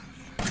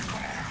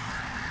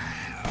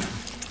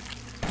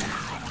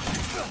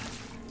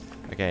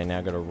 Okay, now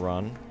I gotta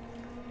run.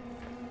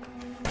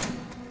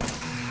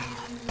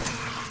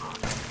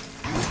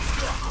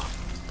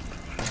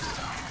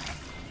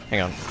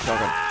 Hang on,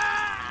 shotgun.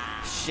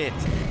 Shit.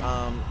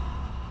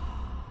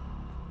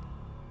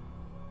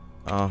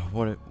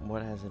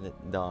 What hasn't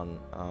it done?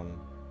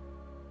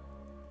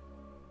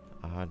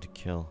 Hard to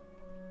kill.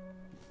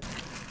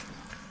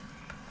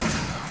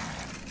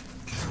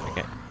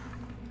 Okay.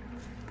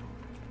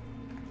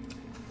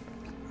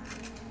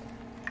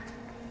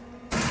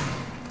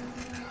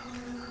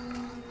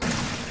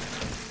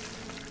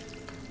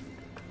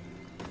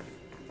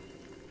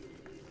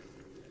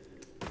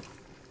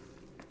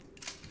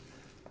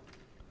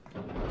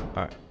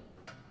 Alright.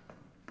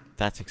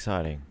 That's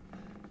exciting.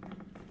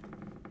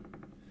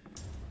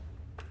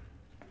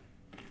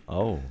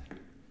 Oh.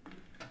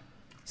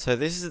 So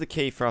this is the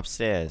key for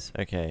upstairs.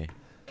 Okay.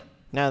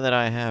 Now that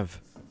I have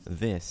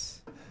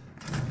this.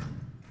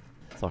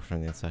 It's locked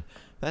from the inside.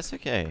 That's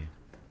okay.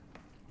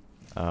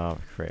 Oh,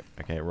 crap.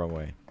 Okay, wrong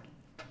way.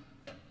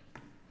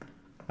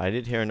 I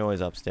did hear a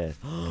noise upstairs.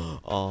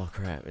 Oh,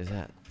 crap. Is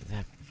that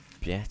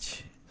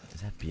bitch?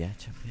 Is that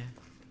bitch up here?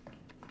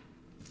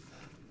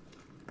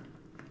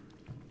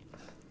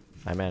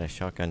 I'm out of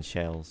shotgun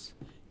shells.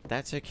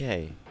 That's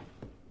okay.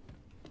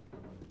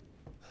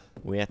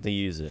 We have to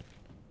use it.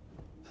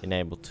 And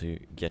able to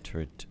get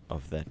rid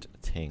of that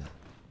thing.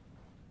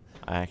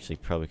 I actually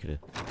probably could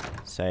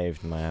have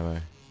saved my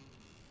ammo.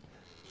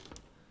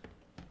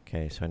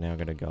 Okay, so now I'm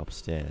gonna go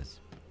upstairs.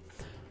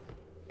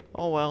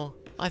 Oh well,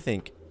 I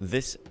think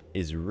this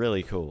is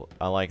really cool.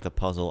 I like the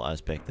puzzle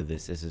aspect of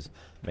this. This is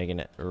making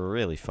it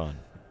really fun.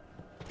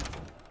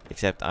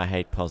 Except I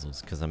hate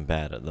puzzles because I'm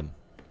bad at them.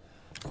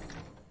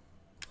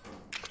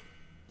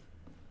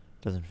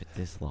 Doesn't fit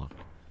this lock.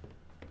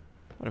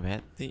 What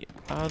about the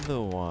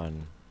other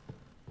one?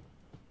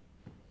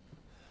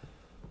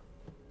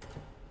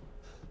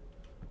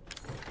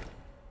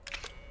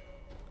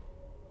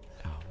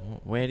 Oh,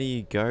 where do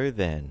you go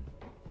then?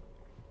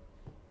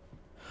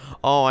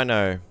 Oh, I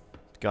know.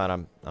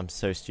 God, I'm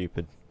so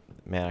stupid.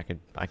 Man,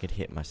 I could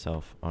hit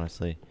myself,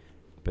 honestly.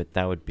 But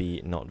that would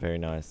be not very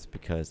nice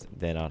because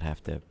then I'd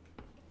have to...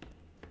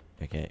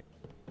 Okay.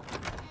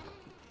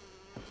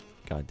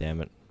 God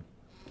damn it.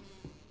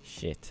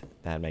 Shit,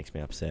 that makes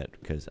me upset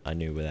because I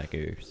knew where that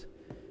goes.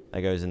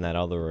 That goes in that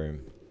other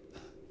room.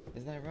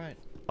 Is that right?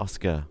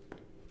 Oscar,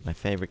 my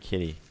favorite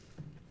kitty.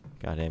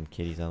 Goddamn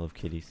kitties, I love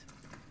kitties.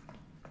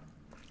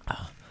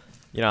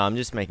 You know, I'm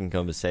just making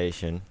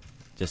conversation,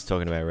 just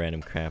talking about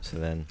random crap, so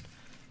then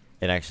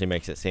it actually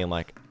makes it seem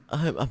like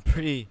I'm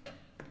pretty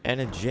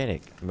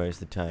energetic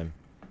most of the time.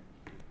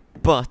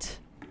 But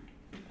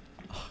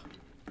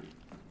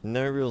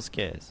No real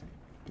scares.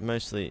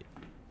 Mostly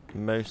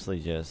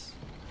just,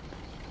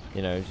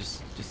 you know,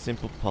 just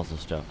simple puzzle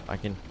stuff. I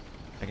can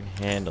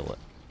handle it.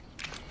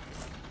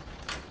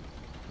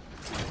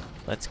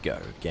 Let's go,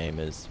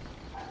 gamers.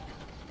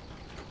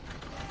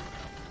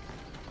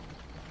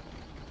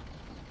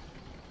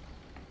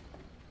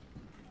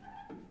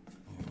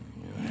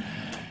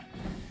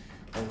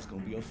 I was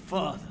gonna be a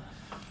father.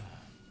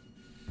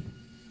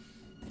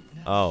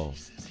 Oh.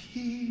 She says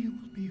he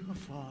will be her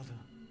father.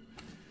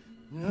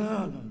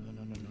 No.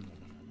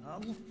 I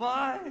will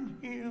find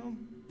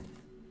him,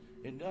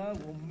 and I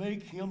will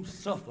make him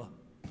suffer.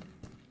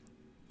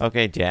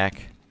 Okay,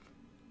 Jack.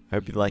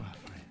 Hope you like. My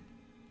friend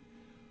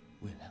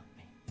will help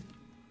me.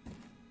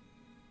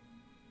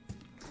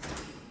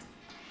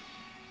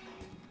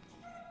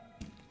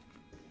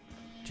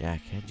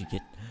 Jack, how'd you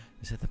get?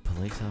 Is that the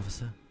police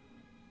officer?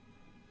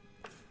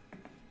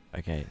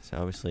 Okay, so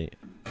obviously.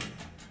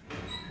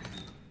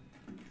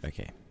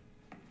 Okay.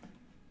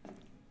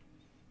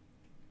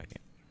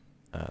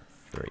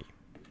 3.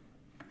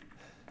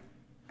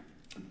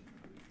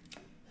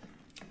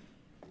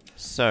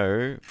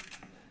 So,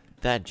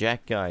 that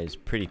Jack guy is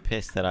pretty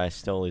pissed that I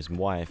stole his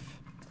wife.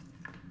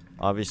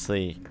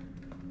 Obviously,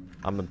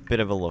 I'm a bit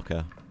of a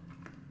looker.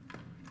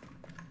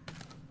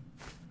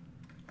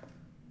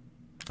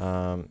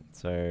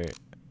 So...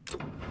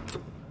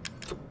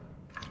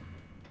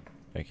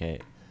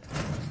 Okay.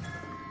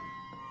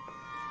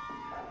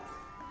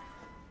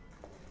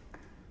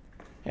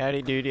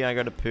 Howdy doody, I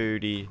got a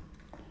pootie.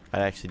 I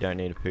actually don't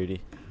need a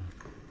pootie.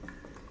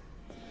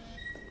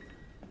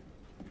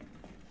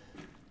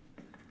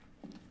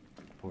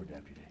 Poor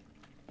deputy.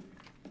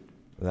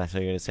 That's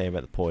what you're gonna say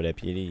about the poor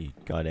deputy, you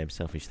goddamn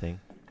selfish thing.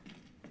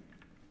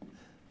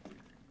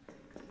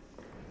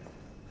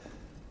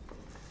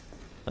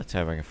 Let's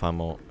hope I can find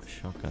more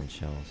shotgun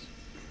shells.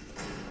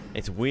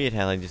 It's weird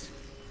how they just...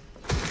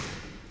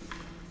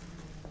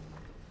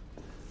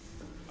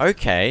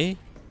 Okay.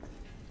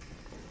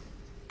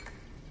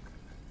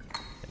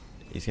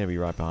 He's gonna be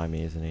right behind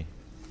me, isn't he?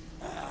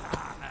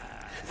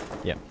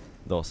 Yep,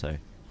 also.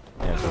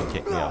 Yeah, he's gonna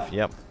kick me off.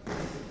 Yep.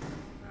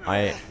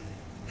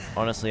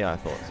 Honestly, I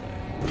thought so.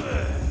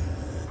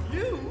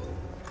 You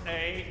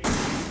ain't.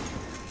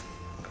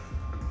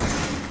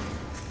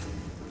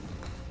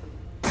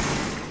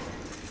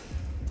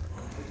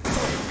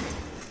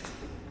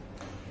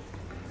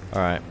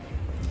 Alright.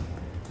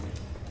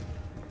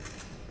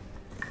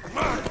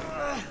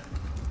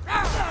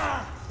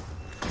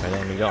 Oh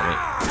damn, he got me.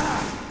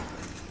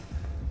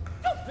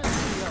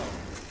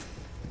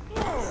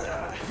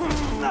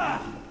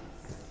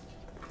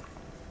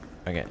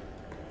 Okay.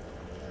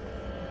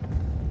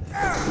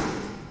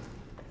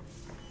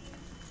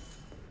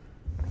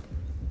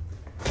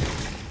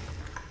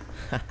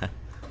 I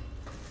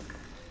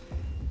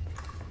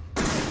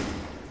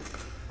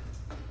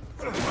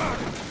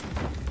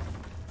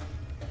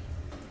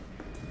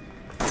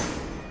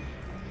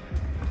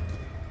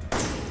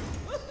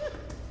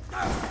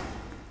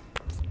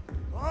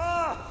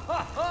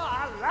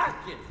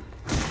like it.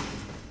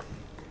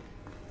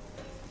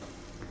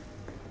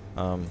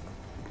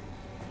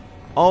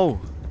 Oh!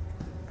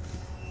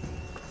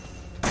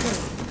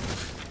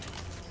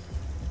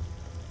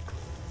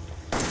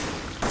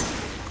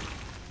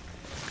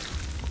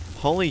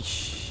 Holy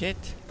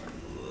shit!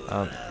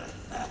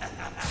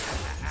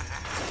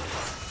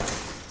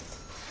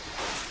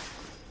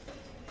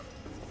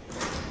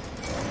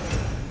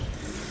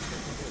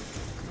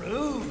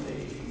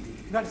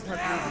 Groovy. That's not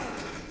groovy.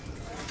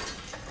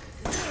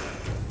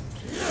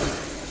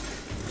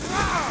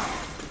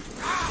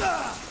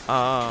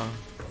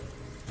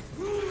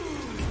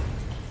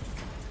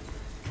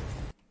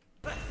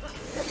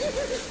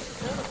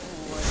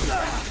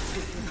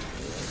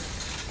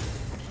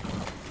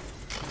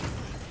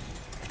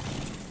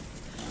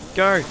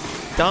 Go!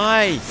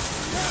 Die! You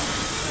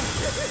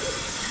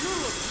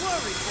look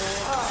worried, boy.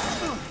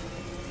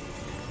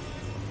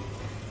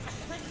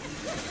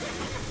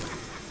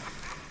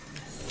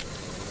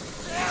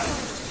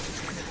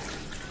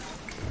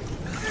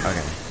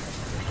 Okay.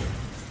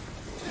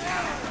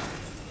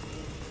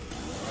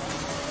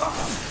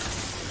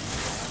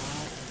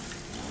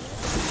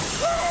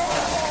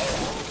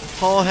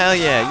 Oh hell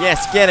yeah!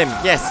 Yes, get him!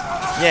 Yes!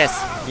 Yes!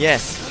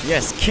 Yes!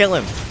 Yes! Kill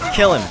him!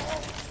 Kill him!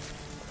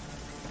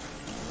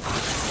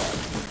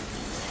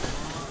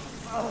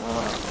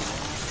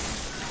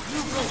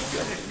 You go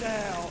get it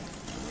now.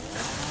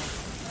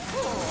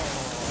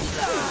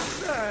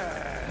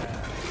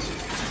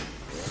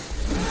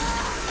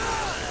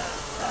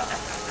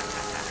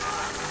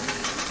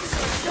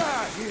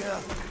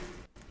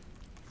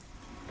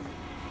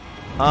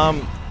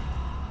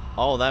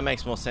 Oh, that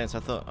makes more sense. I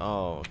thought,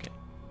 oh, okay.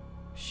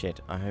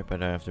 Shit, I hope I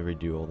don't have to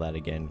redo all that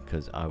again,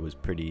 because I was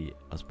pretty,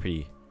 oh, fuck,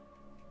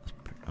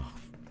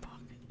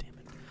 damn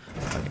it.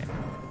 Okay.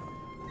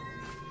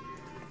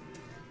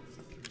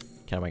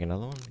 Can I make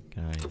another one?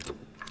 Can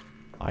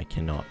I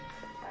cannot.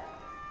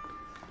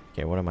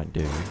 Okay, what I might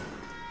do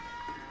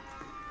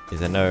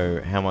is I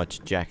know how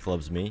much Jack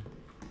loves me.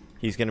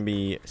 He's gonna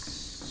be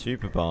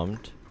super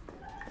bummed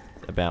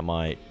about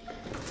my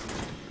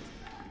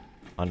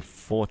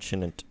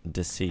unfortunate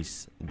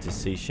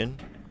decision.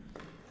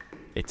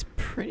 It's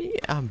pretty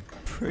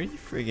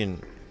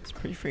friggin'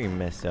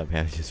 messed up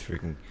how he just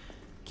friggin'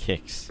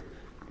 kicks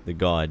the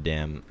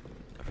goddamn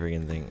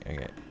friggin' thing.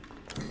 Okay.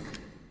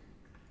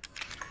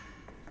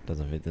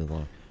 Doesn't fit the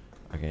line.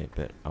 Okay,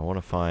 but I want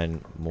to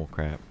find more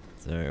crap.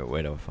 So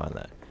where do I find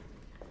that?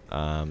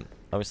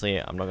 Obviously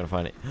I'm not gonna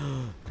find it.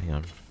 Hang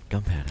on,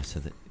 gunpowder. So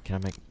that can I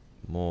make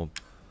more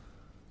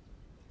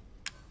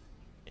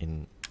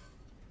in?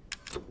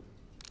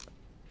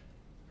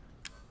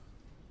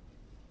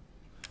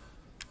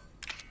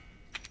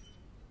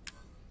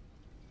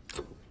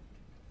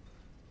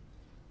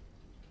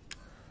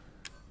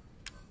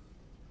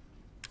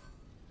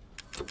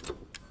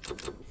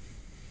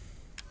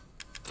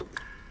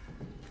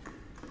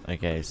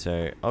 Okay,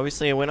 so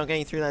obviously we're not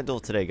getting through that door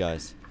today,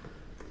 guys.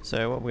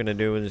 So what we're gonna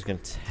do, we're just gonna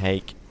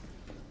take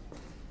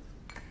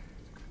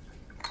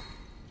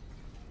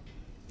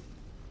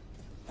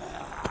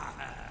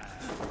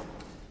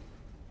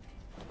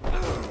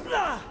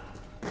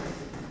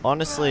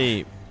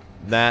honestly,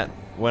 that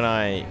when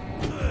I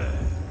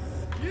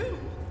You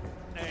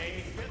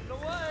ain't getting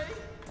away.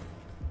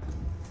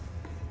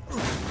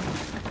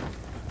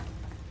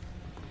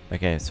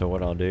 okay, so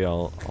what I'll do,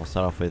 I'll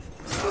start off with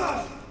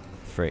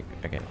frick.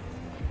 Okay.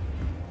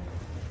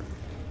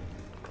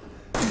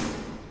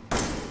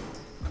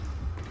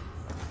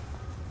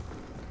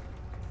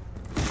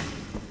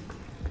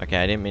 Okay,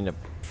 I didn't mean to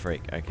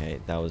freak. Okay,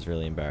 that was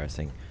really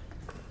embarrassing.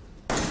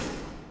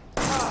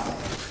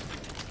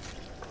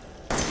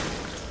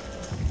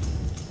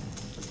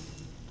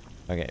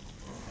 Okay.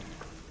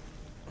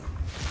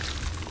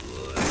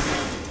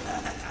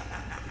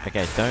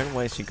 Okay, don't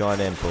waste your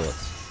goddamn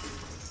bullets.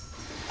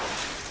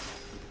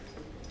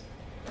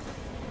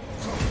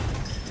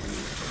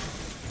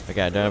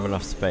 Okay, I don't have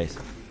enough space.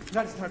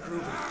 That's not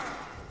groovy.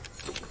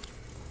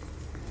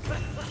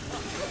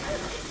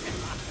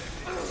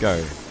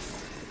 Go.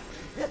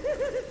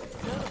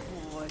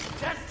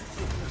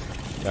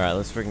 Alright,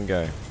 let's freaking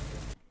go.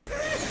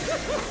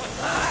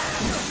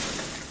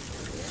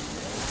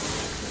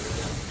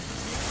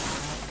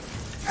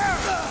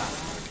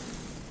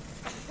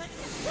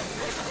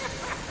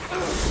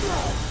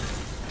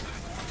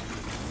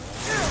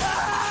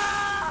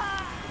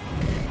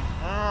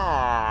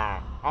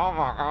 Oh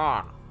my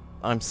god.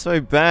 I'm so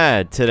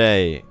bad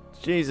today.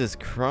 Jesus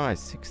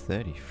Christ,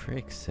 6:30,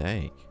 frick's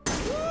sake.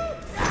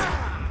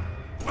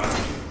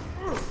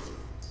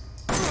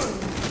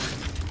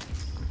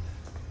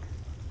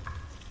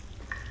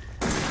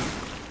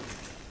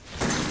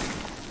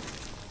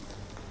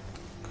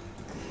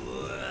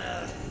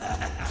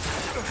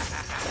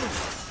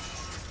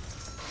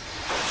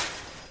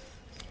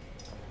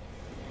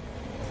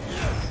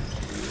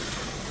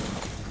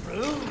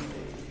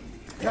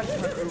 That's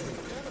not groovy.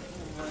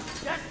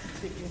 That's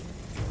sticking.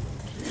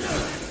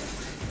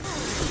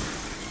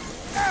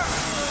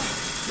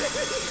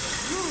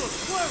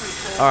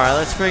 Alright,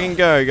 let's freaking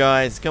go,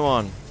 guys. Come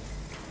on.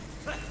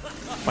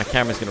 My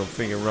camera's gonna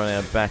freaking run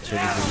out of battery.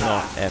 This is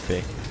not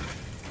epic.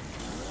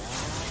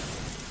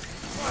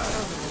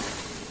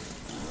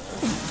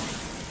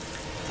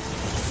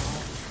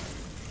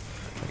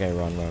 Okay,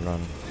 run, run,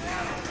 run.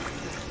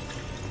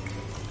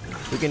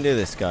 We can do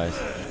this, guys.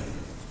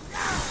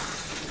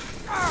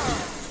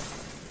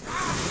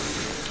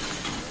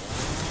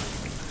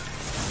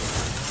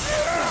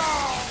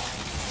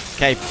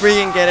 Okay,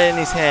 freaking get it in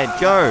his head.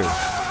 Go!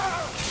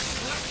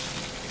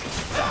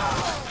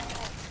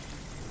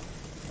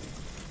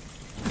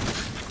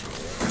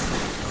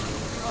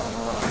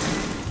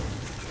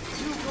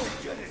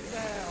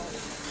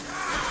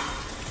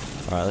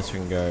 Alright, let's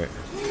freaking go.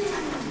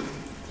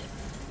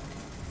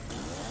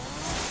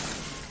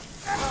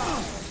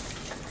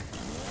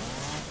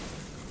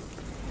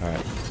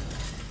 Alright.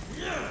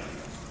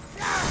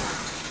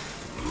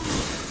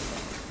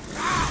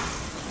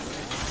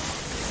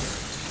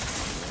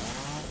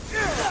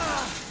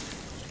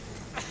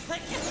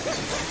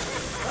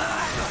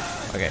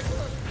 Okay.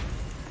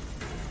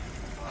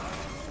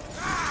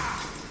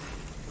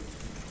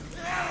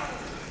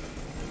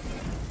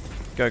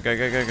 Go, go,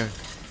 go, go, go.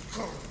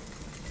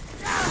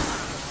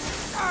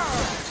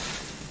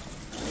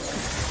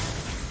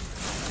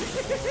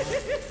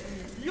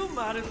 You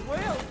might as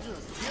well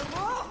just give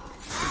up.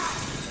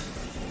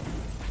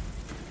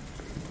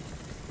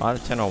 Out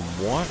of 10 on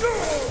what?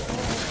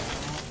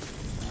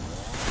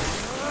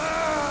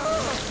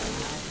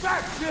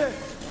 That's it.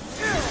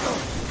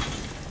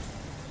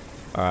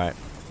 Alright.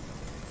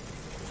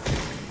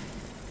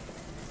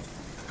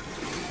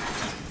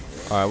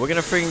 Alright, we're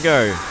gonna freaking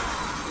go.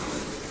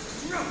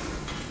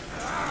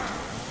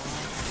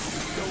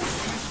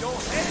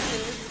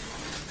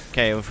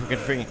 Okay, we're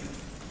freaking.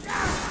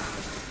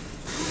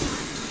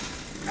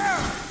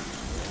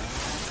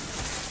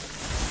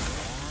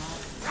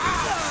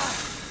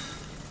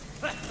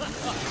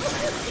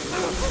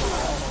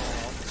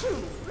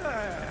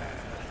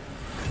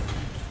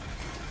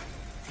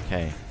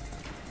 Okay.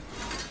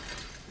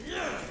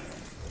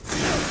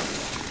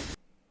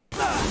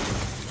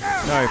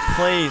 No,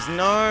 please,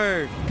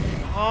 no!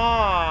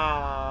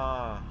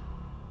 Ah!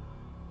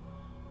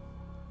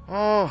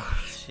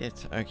 Oh,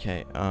 shit.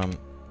 Okay,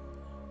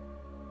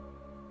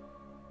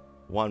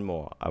 one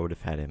more, I would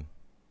have had him.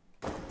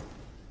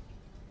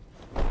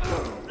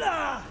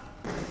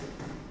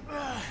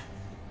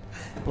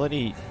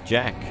 Bloody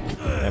Jack,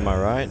 am I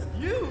right?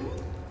 You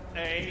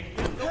ain't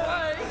in the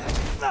way.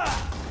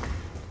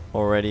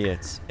 Already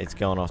it's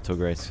gone off to a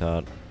great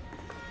start.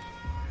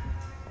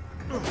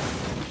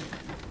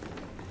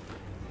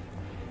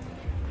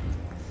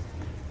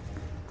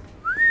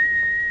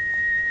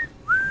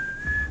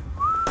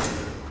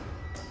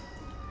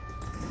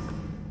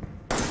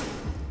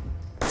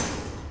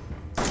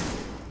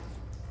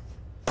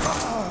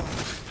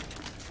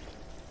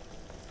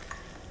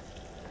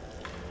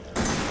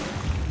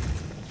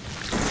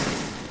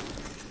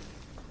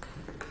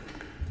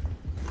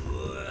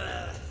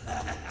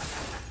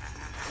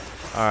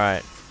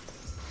 Alright.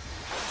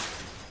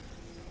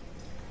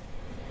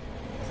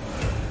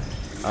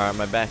 Alright,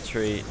 my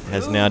battery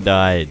has now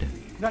died.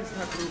 My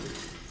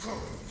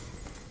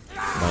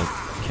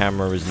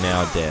camera is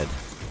now dead.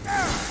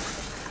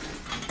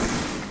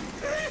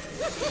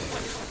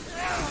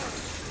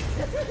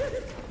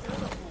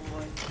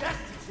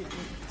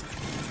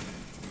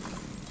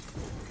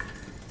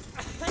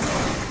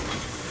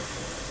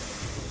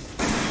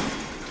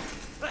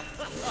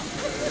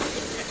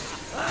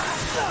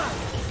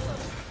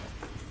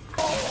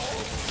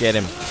 Get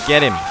him,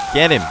 get him,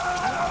 get him!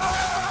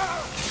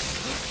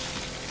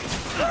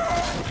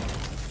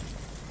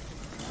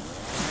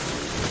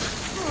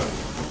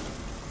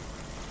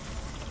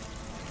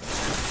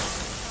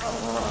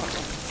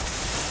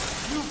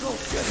 You go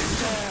get him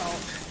down.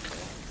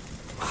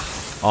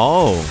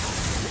 Oh!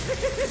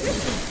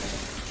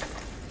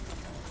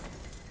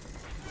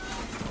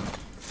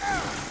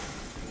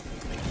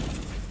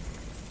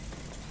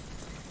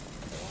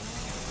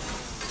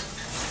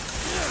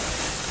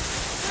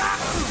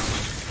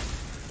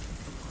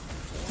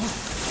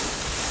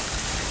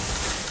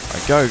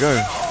 Go, go.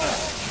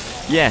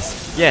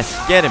 Yes,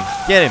 yes, get him,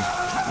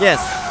 yes.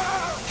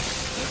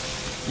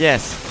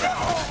 Yes.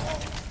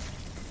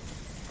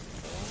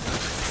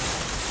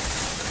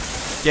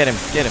 Get him,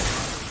 get him.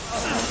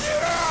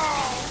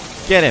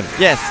 Get him,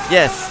 yes,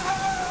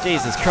 yes.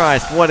 Jesus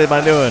Christ, what am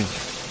I doing?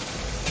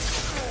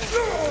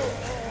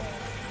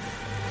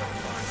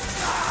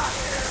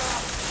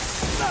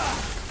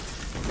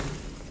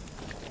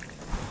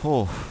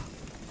 Oh.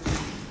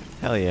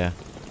 Hell yeah.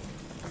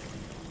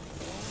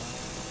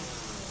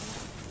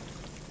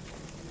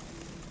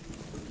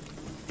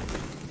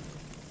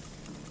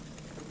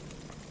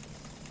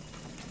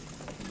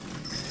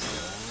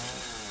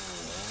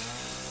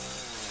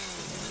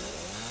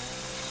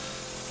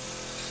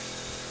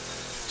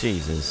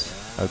 Jesus.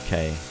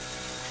 Okay.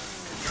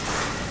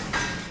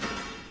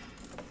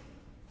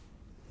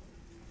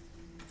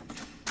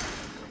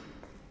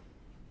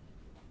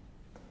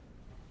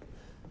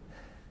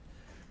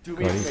 Do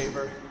me a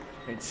favor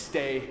and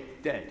stay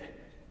dead.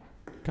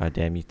 God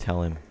damn, you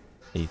tell him,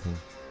 Ethan.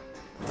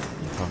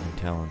 You fucking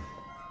tell him.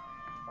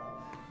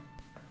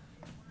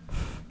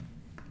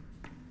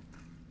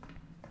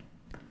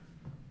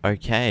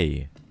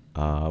 Okay.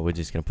 We're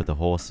just gonna put the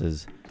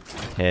horse's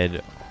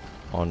head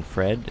on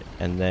Fred,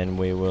 and then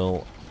we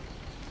will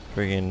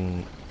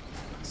friggin'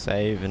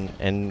 save and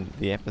end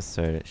the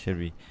episode. It should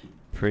be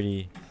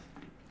pretty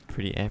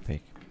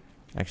epic.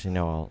 Actually,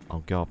 no, I'll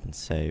go up and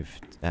save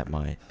at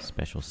my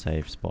special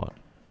save spot,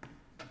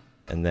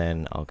 and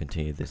then I'll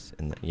continue this.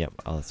 And yep,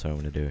 that's what I'm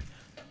gonna do.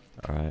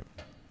 All right,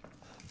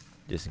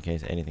 just in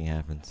case anything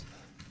happens,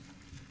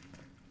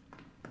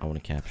 I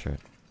want to capture it.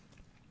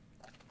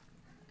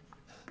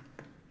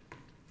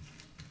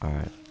 All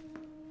right.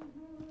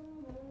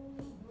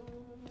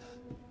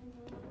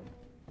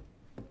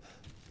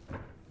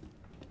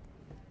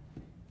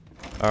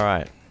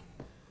 Alright.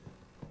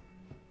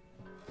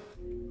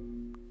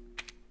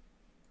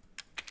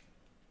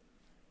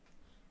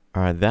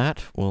 Alright,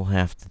 that will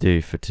have to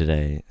do for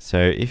today. So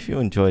if you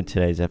enjoyed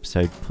today's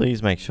episode,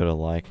 please make sure to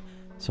like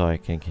so I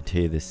can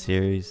continue this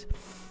series.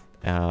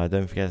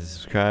 Don't forget to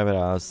subscribe, and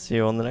I'll see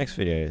you on the next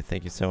video.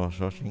 Thank you so much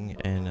for watching,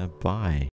 and bye.